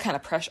 I would feel kind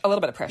of a little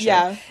bit of pressure.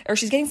 Yeah. Or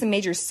she's getting some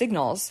major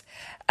signals.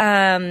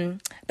 But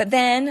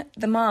then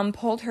the mom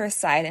pulled her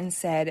aside and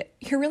said,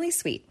 "You're really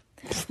sweet,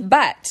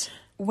 but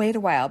wait a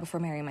while before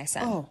marrying my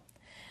son." Oh.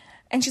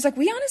 And she's like,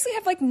 "We honestly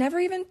have like never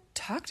even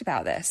talked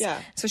about this." Yeah.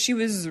 So she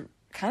was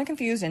kind of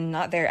confused and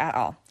not there at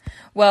all.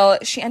 Well,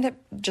 she ended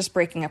up just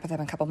breaking up with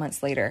him a couple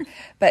months later.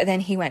 But then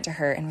he went to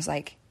her and was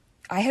like,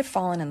 "I have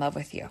fallen in love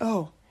with you.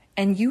 Oh.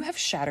 And you have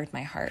shattered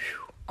my heart."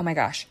 Oh my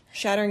gosh.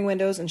 Shattering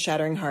windows and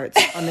shattering hearts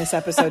on this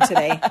episode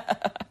today.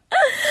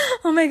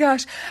 Oh my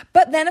gosh.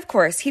 But then, of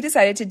course, he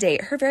decided to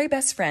date her very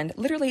best friend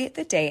literally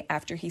the day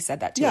after he said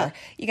that to her.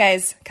 You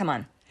guys, come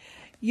on.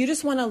 You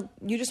just want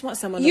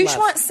someone to You love. just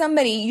want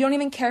somebody, you don't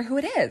even care who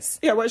it is.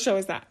 Yeah, what show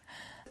is that?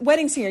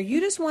 Wedding Singer. You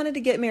just wanted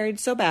to get married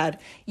so bad.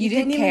 You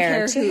didn't even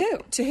care to who.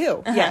 To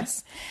who.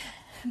 Yes.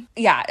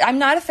 Yeah, I'm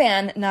not a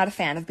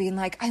fan of being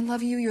like, "I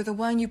love you, you're the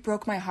one, you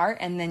broke my heart,"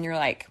 and then you're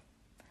like,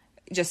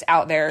 just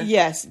out there.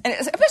 Yes. And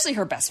especially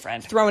her best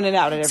friend. Throwing it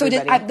out at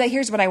everybody. So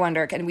here's what I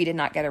wonder, and we did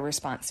not get a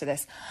response to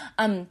this.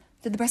 Did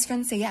the best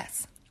friend say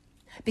yes?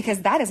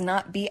 Because that is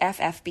not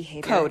BFF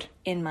behavior. Code.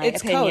 In my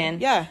It's opinion.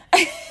 code. Yeah.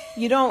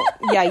 You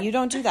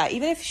don't do that.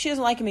 Even if she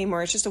doesn't like him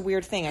anymore, it's just a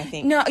weird thing, I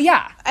think. No,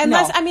 yeah.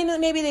 Unless, no. I mean,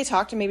 maybe they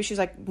talked and maybe she was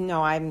like,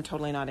 "No, I'm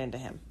totally not into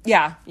him."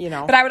 Yeah.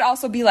 But I would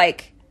also be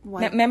like,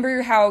 What?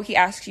 remember how he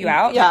asked you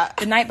out? Yeah. Like,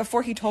 the night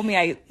before he told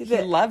me he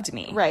loved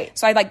me. Right.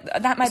 So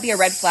that might be a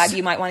red flag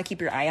you might want to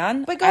keep your eye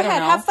on. But go I don't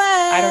ahead, know. have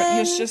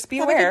fun. Just be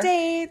Have aware. a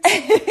good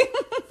date.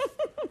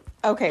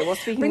 Okay, well,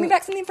 Bring me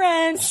back something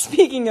French.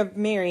 Speaking of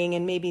marrying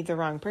and maybe the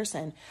wrong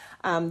person,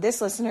 this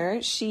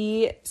listener,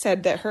 she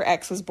said that her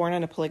ex was born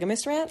on a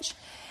polygamist ranch.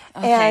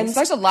 Okay, And so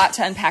there's a lot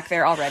to unpack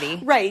there already.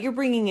 right, you're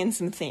bringing in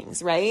some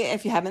things, right?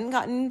 If you haven't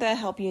gotten the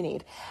help you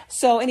need.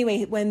 So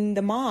anyway, when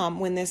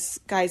this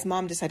guy's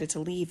mom decided to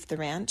leave the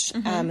ranch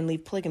and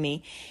leave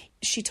polygamy,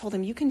 she told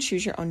him, "You can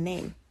choose your own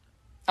name."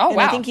 Oh, and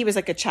wow. I think he was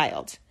like a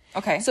child.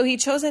 Okay. So he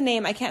chose a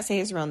name. I can't say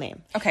his real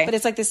name. Okay. But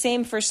it's like the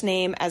same first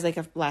name as like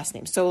a last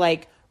name. So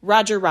like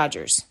Roger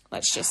Rogers,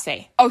 let's just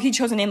say. Oh, he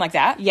chose a name like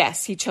that?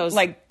 Yes, he chose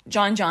Like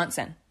John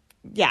Johnson.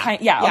 yeah.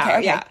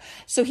 Okay.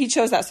 So he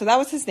chose that. So that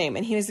was his name.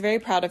 And he was very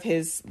proud of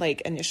his like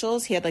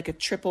initials. He had like a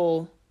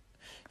triple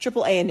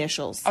A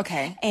initials.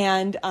 Okay.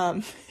 And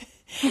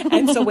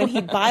and so when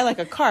he'd buy like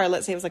a car,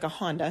 let's say it was like a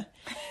Honda,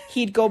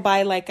 he'd go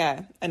buy like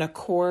an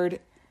Accord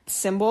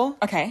symbol.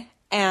 Okay.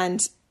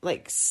 And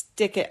like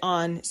stick it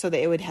on so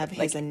that it would have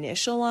his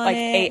initial on Like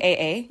it.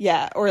 AAA?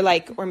 Yeah.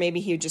 Or maybe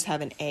he would just have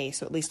an A.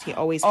 So at least he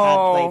always had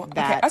like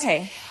that.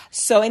 Okay.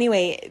 So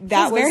anyway,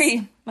 that was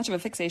very much of a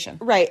fixation.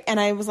 right. And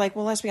I was like,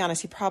 well, let's be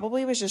honest. He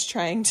probably was just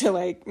trying to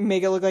like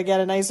make it look like he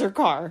had a nicer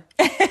car.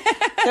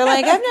 They're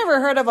like, "I've never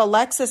heard of a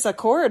Lexus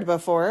Accord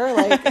before."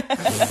 Like,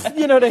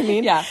 you know what I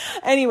mean? Yeah.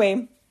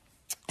 Anyway,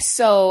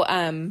 so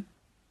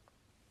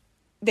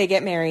they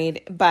get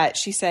married, but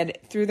she said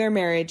through their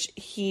marriage,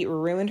 he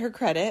ruined her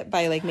credit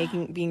by like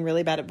being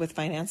really bad with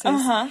finances.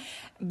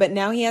 But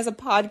now he has a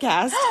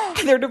podcast.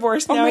 They're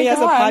divorced. Now my he has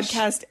gosh. a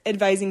podcast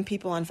advising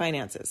people on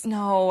finances.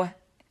 No.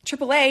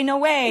 AAA, no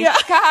way. Yeah.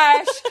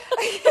 Gosh.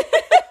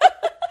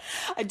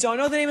 I don't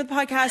know the name of the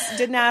podcast.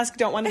 Didn't ask.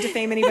 Don't want to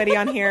defame anybody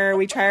on here.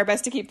 We try our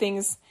best to keep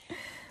things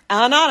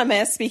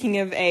anonymous. Speaking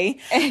of but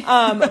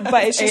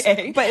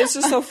it's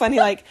just so funny.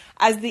 Like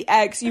as the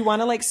ex, you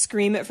want to like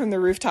scream it from the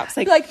rooftops,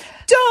 like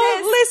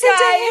don't listen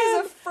to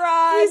him. He's a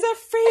fraud. He's a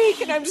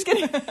freak. And I'm just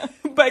kidding.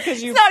 But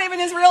because It's not even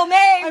his real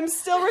name. I'm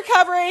still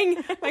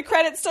recovering. My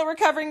credit's still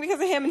recovering because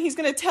of him, and he's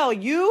going to tell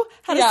you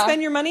how to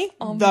spend your money.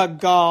 The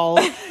gall,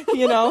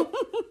 you know.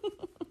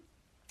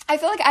 I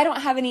feel like I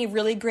don't have any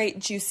really great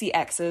juicy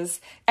ex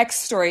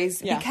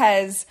stories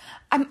because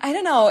I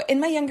don't know. In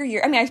my younger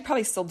year, I mean, I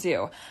probably still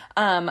do.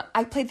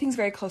 I played things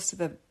very close to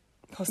the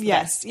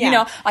vest. Yeah. You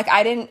know, like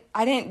I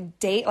didn't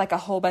date like a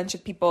whole bunch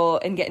of people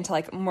and get into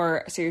like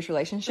more serious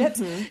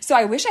relationships. So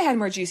I wish I had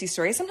more juicy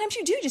stories. Sometimes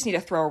you do just need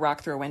to throw a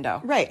rock through a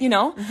window, right? You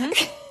know,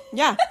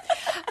 yeah.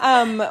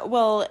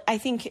 Well, I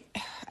think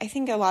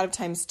a lot of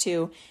times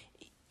too,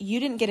 you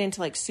didn't get into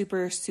like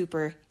super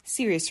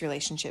serious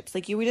relationships.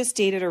 Like you were just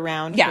dated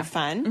around for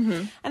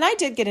fun. And I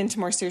did get into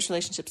more serious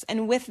relationships.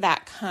 And with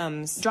that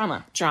comes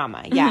drama.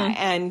 Yeah.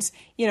 And,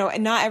 you know,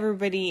 not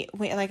everybody,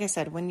 like I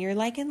said, when you're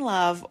like in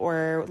love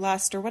or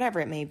lust or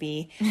whatever it may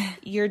be,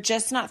 you're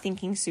just not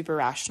thinking super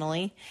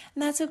rationally,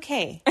 and that's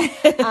okay.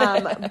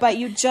 But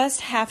you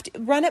just have to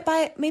run it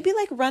by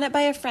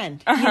a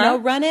friend, you know,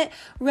 run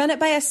it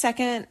by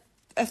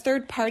a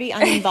third party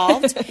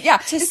uninvolved.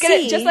 Just get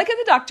it, just like at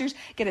the doctors,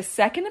 get a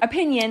second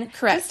opinion.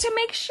 Correct. Just to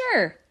make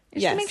sure.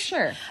 To make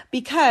sure.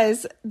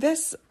 Because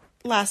this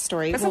last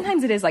story... But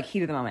sometimes it is like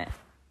heat of the moment.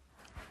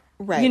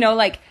 Right. You know,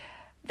 like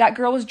that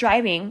girl was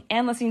driving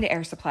and listening to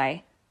Air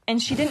Supply,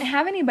 and she didn't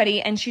have anybody,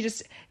 and she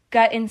just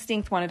gut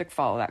instinct wanted to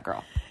follow that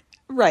girl.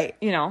 Right.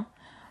 You know?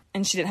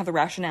 And she didn't have the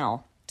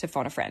rationale to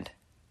phone a friend.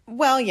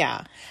 Well,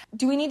 yeah.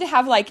 Do we need to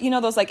have like, you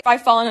know, those like, if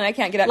I've fallen and I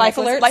can't get up, life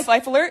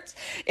alerts?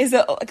 Is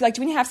it like,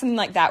 do we need to have something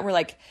like that where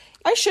like,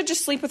 I should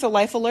just sleep with a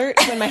life alert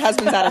when my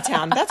husband's out of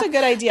town. That's a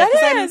good idea.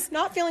 Because I'm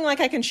not feeling like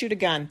I can shoot a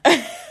gun.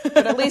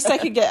 But at least I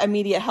could get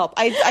immediate help.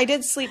 I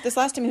did sleep. This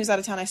last time he was out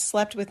of town, I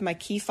slept with my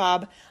key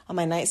fob on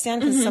my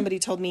nightstand because somebody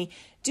told me,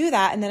 do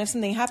that. And then if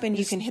something happened,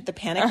 you can hit the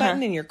panic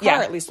button in your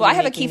car. At least. Well, I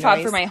have a key fob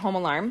for my home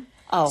alarm.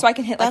 Oh, so I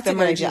can hit like the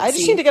emergency. I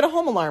just need to get a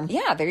home alarm.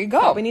 Yeah, there you go.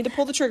 But we need to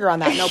pull the trigger on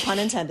that. No pun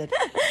intended.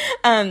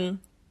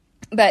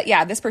 But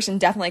yeah, this person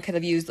definitely could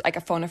have used like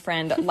a phone a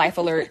friend life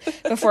alert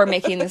before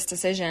making this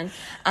decision.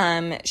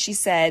 She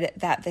said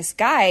that this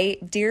guy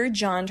Dear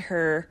John'd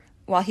her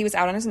while he was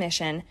out on his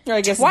mission. Or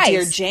I guess twice.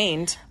 Dear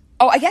Janed.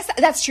 Oh, I guess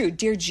that's true.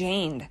 Dear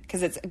Janed,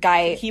 because it's a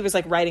guy. He was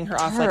like writing her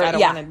off, like I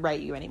don't want to write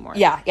you anymore.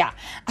 Yeah.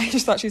 I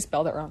just thought she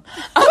spelled it wrong.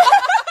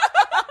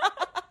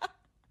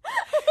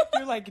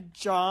 You're like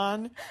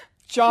John.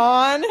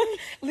 At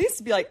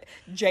least be like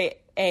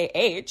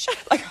J-A-H.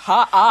 Like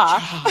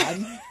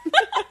John.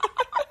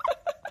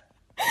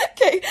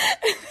 Okay.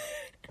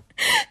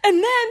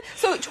 And then,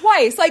 so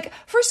twice, like,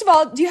 first of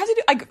all, do you have to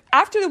do, like,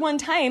 after the one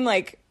time,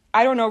 like,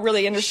 I don't know,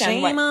 really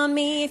understand Shame on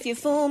me if you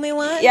fool me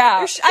once.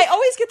 Yeah. I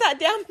always get that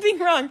damn thing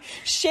wrong.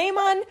 Shame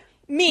on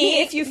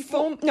me if you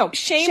fool... No,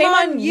 shame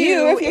on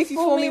you if you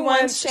fool me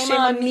once. Shame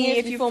on me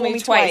if you fool me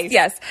twice.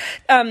 Yes.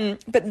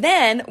 But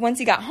then, once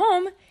he got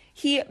home,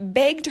 he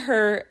begged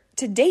her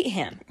to date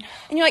him.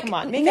 And you're like, come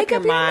on, make up your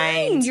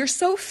mind. You're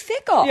so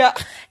fickle. Yeah.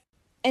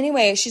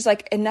 Anyway, she's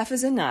like, enough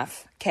is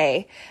enough,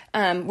 okay?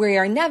 We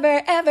are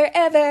never, ever,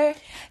 ever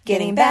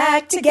getting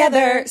back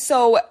together.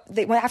 So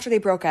after they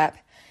broke up,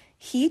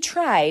 he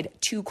tried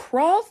to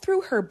crawl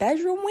through her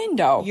bedroom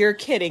window. You're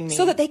kidding me.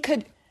 So that they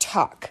could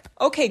talk.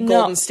 Okay,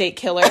 Golden State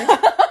Killer.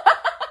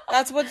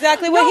 That's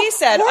exactly what he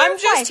said. Horrifying. I'm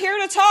just here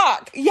to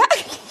talk. Yeah.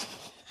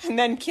 And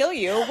then kill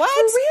you.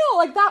 What? For real.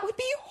 Like, that would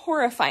be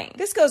horrifying.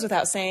 This goes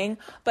without saying,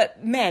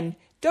 but men,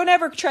 don't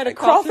ever try to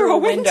crawl through a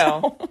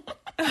window.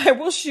 I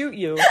will shoot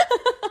you.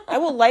 I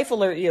will life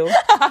alert you.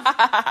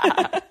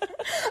 I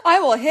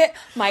will hit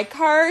my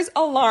car's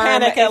alarm.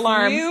 Panic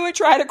alarm. If you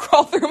try to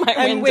crawl through my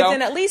window. And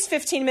within at least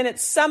 15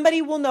 minutes,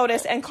 somebody will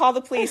notice and call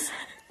the police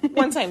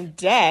once I'm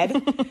dead.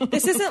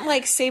 This isn't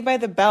like Saved by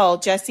the Bell,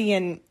 Jesse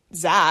and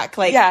Zach,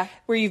 like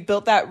where you've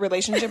built that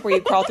relationship where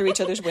you crawl through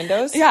each other's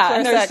windows. Yeah.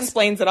 And that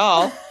explains it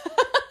all.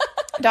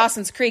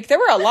 Dawson's Creek. There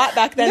were a lot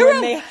back then when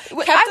they kept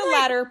the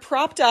ladder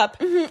propped up.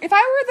 Mm-hmm. If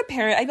I were the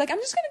parent, I'd be like, I'm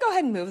just going to go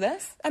ahead and move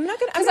this. I'm going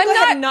to go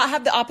ahead and not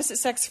have the opposite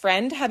sex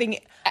friend having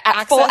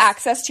full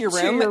access to your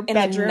room to your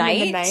in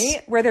the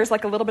night where there's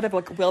like a little bit of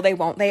like, will they,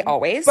 won't they,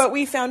 always. But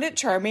we found it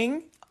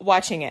charming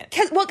watching it.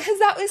 Because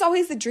that was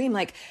always the dream.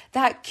 Like,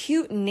 that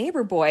cute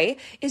neighbor boy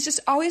is just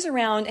always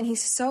around, and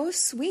he's so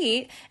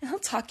sweet, and he'll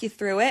talk you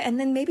through it, and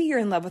then maybe you're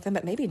in love with him,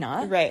 but maybe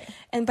not. Right.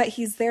 But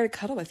he's there to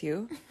cuddle with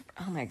you.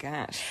 Oh my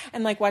gosh.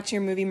 And like watch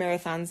your movie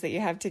marathons that you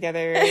have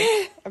together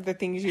of the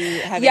things you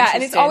have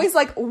and it's always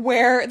like,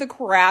 where the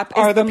crap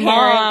are is the the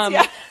parents? Mom?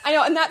 Yeah. I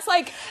know, and that's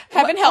like,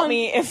 heaven help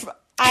me if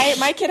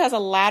my kid has a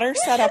ladder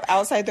set up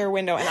outside their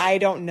window and I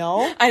don't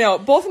know. I know.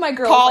 Both of my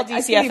girls, call like, DCFS.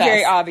 It's gonna be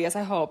very obvious.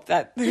 I hope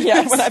that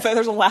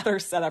there's a ladder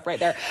set up right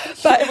there.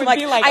 But it would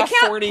be like a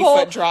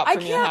 40-foot drop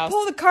from your house. I can't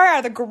pull the car out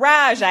of the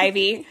garage,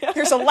 Ivy.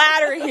 There's a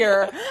ladder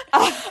here.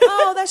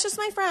 Oh, that's just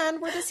my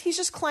friend. He's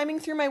just climbing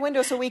through my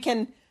window so we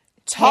can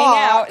talk.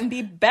 Hang out and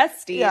be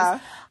besties. Yeah.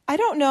 I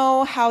don't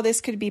know how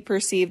this could be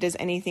perceived as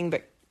anything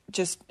but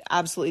just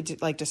absolutely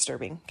like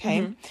disturbing.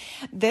 Okay.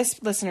 Mm-hmm.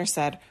 This listener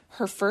said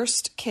her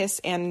first kiss,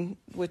 and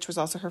which was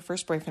also her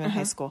first boyfriend in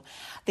high school,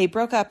 they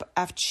broke up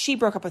after she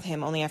broke up with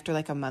him only after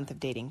like a month of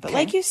dating. But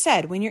like you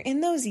said, when you're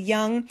in those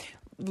young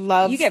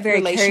love, you get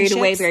very carried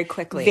away very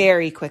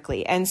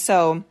quickly. And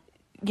so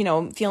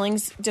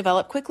feelings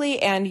develop quickly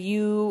and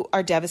you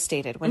are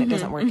devastated when it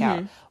doesn't work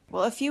out.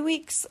 Well, a few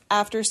weeks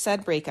after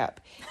said breakup,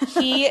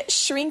 he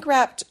shrink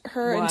wrapped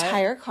her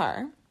entire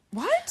car.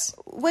 What?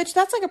 Which,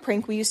 that's like a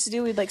prank we used to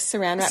do. We'd like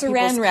saran wrap Saran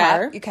people's wrap.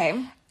 car.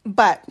 Okay.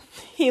 But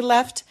he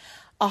left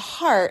a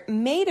heart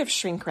made of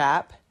shrink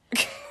wrap,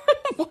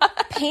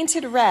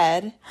 painted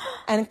red,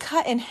 and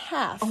cut in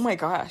half. Oh my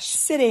gosh.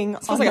 Sitting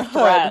on like the a hood.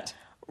 threat.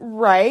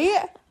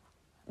 Right?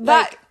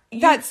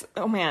 That's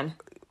oh man.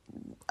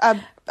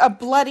 A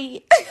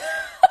bloody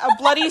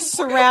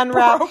saran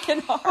wrap broken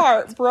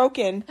heart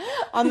broken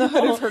on the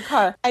hood of her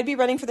car. I'd be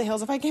running for the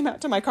hills if I came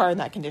out to my car in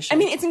that condition. I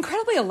mean, it's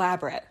incredibly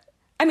elaborate.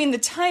 I mean, the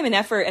time and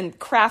effort and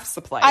craft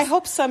supplies. I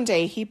hope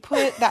someday he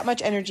put that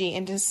much energy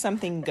into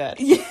something good.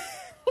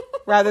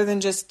 Rather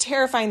than just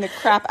terrifying the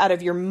crap out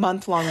of your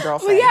month-long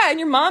girlfriend. Well, yeah, and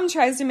your mom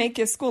tries to make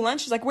you school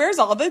lunch. She's like, where's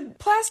all the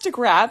plastic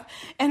wrap?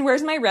 And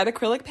where's my red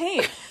acrylic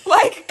paint?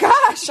 Like,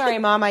 gosh. Sorry,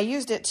 Mom, I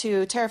used it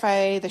to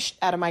terrify the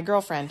out of my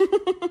girlfriend.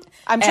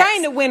 I'm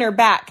trying to win her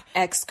back.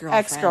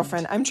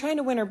 Ex-girlfriend. I'm trying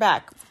to win her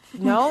back.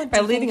 No?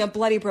 By leaving a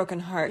bloody broken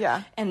heart.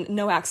 Yeah. And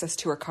no access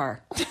to her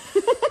car.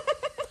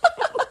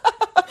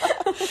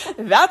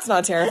 That's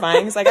not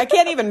terrifying. It's like, I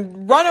can't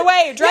even run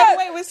away, drive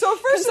away with. So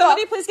first of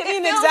somebody all, please get me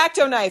an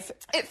X-Acto knife.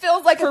 It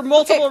feels like for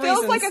multiple reasons.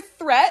 It feels like a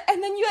threat,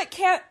 and then you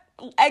can't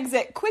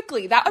exit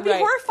quickly. That would be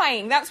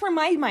horrifying. That's where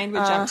my mind would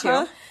jump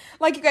to.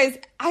 Like, you guys,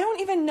 I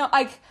don't even know.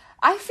 Like,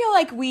 I feel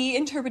like we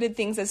interpreted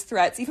things as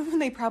threats, even when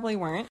they probably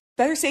weren't.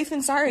 Better safe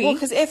than sorry. Well,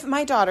 because if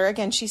my daughter,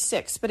 again, she's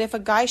 6, but if a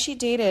guy she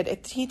dated,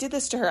 if he did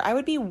this to her, I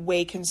would be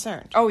way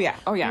concerned. Oh, yeah.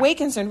 Way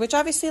concerned, which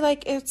obviously,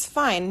 like, it's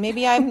fine.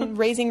 Maybe I'm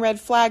raising red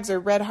flags or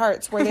red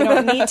hearts where they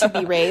don't need to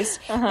be raised.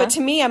 But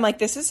to me, I'm like,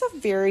 this is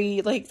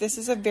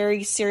a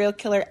very serial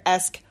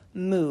killer-esque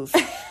move.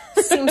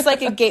 Seems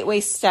like a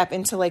gateway step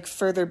into, like,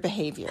 further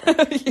behavior.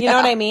 You know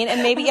what I mean?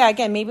 And maybe,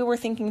 maybe we're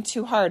thinking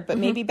too hard, but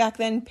maybe back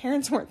then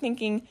parents weren't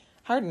thinking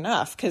hard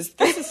enough, because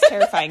this is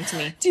terrifying to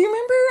me. Do you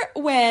remember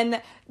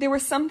when there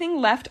was something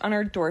left on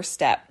our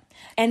doorstep,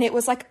 and it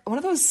was like one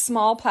of those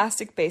small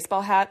plastic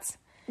baseball hats?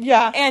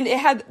 Yeah. And it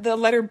had the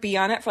letter B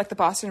on it for like the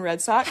Boston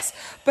Red Sox,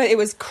 but it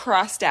was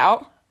crossed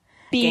out.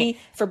 B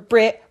for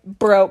Brit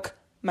broke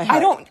my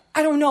heart.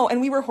 I don't know.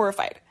 And we were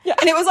horrified. Yeah.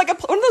 And it was like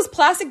one of those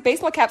plastic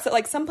baseball caps that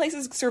like some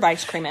places serve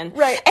ice cream in.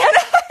 Right. And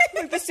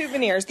like the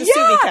souvenirs, the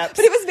Suvi caps.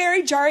 But it was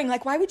very jarring.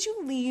 Like, why would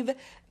you leave this?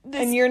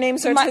 And your name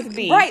starts with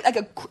B. Right. Like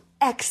a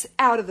X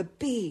out of the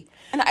B.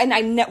 And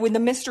when the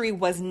mystery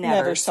was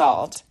never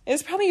solved. It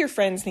was probably your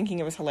friends thinking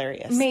it was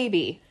hilarious.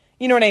 Maybe.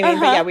 You know what I mean?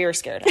 But yeah, we were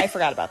scared. I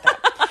forgot about that.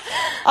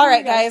 All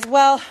right, guys.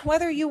 Well,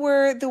 whether you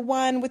were the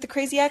one with the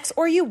crazy ex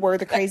or you were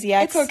the crazy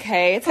ex. It's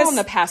okay. It's all in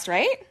the past,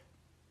 right?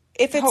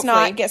 If it's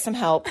not, get some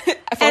help.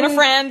 Phone a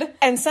friend.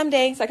 And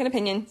someday. Second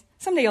opinion.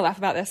 Someday you'll laugh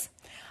about this.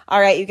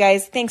 All right, you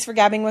guys. Thanks for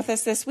gabbing with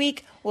us this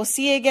week. We'll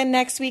see you again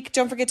next week.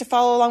 Don't forget to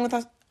follow along with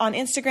us on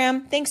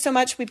Instagram. Thanks so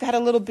much. We've had a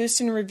little boost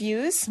in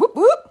reviews. Whoop,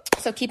 whoop.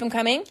 So keep them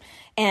coming.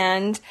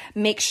 And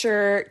make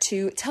sure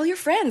to tell your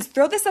friends.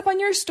 Throw this up on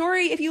your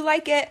story if you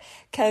like it,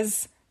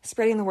 because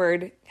spreading the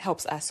word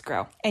helps us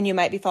grow. And you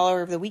might be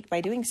follower of the week by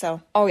doing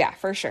so. Oh, yeah,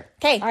 for sure.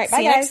 Okay, all right, see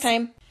bye, you guys. next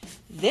time.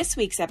 This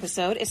week's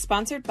episode is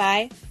sponsored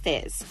by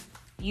Fizz.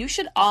 You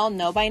should all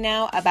know by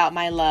now about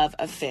my love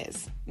of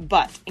Fizz.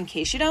 But in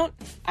case you don't,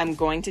 I'm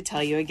going to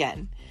tell you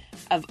again.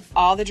 Of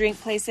all the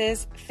drink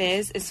places,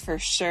 Fizz is for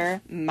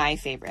sure my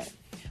favorite.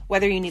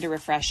 Whether you need a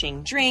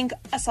refreshing drink,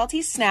 a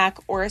salty snack,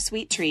 or a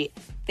sweet treat,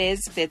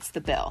 Fizz fits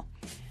the bill.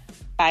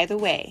 By the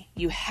way,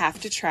 you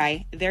have to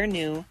try their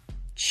new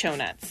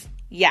Chonuts.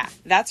 Yeah,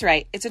 that's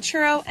right. It's a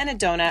churro and a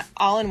donut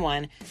all in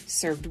one,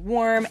 served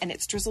warm, and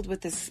it's drizzled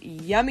with this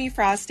yummy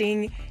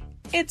frosting.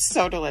 It's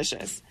so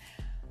delicious.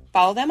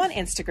 Follow them on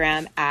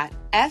Instagram at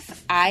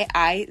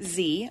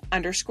FIIZ_drinks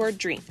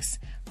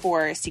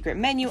for secret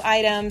menu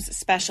items,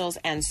 specials,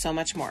 and so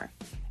much more.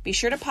 Be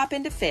sure to pop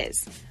into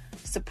Fizz.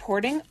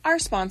 Supporting our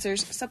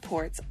sponsors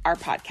supports our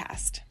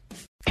podcast.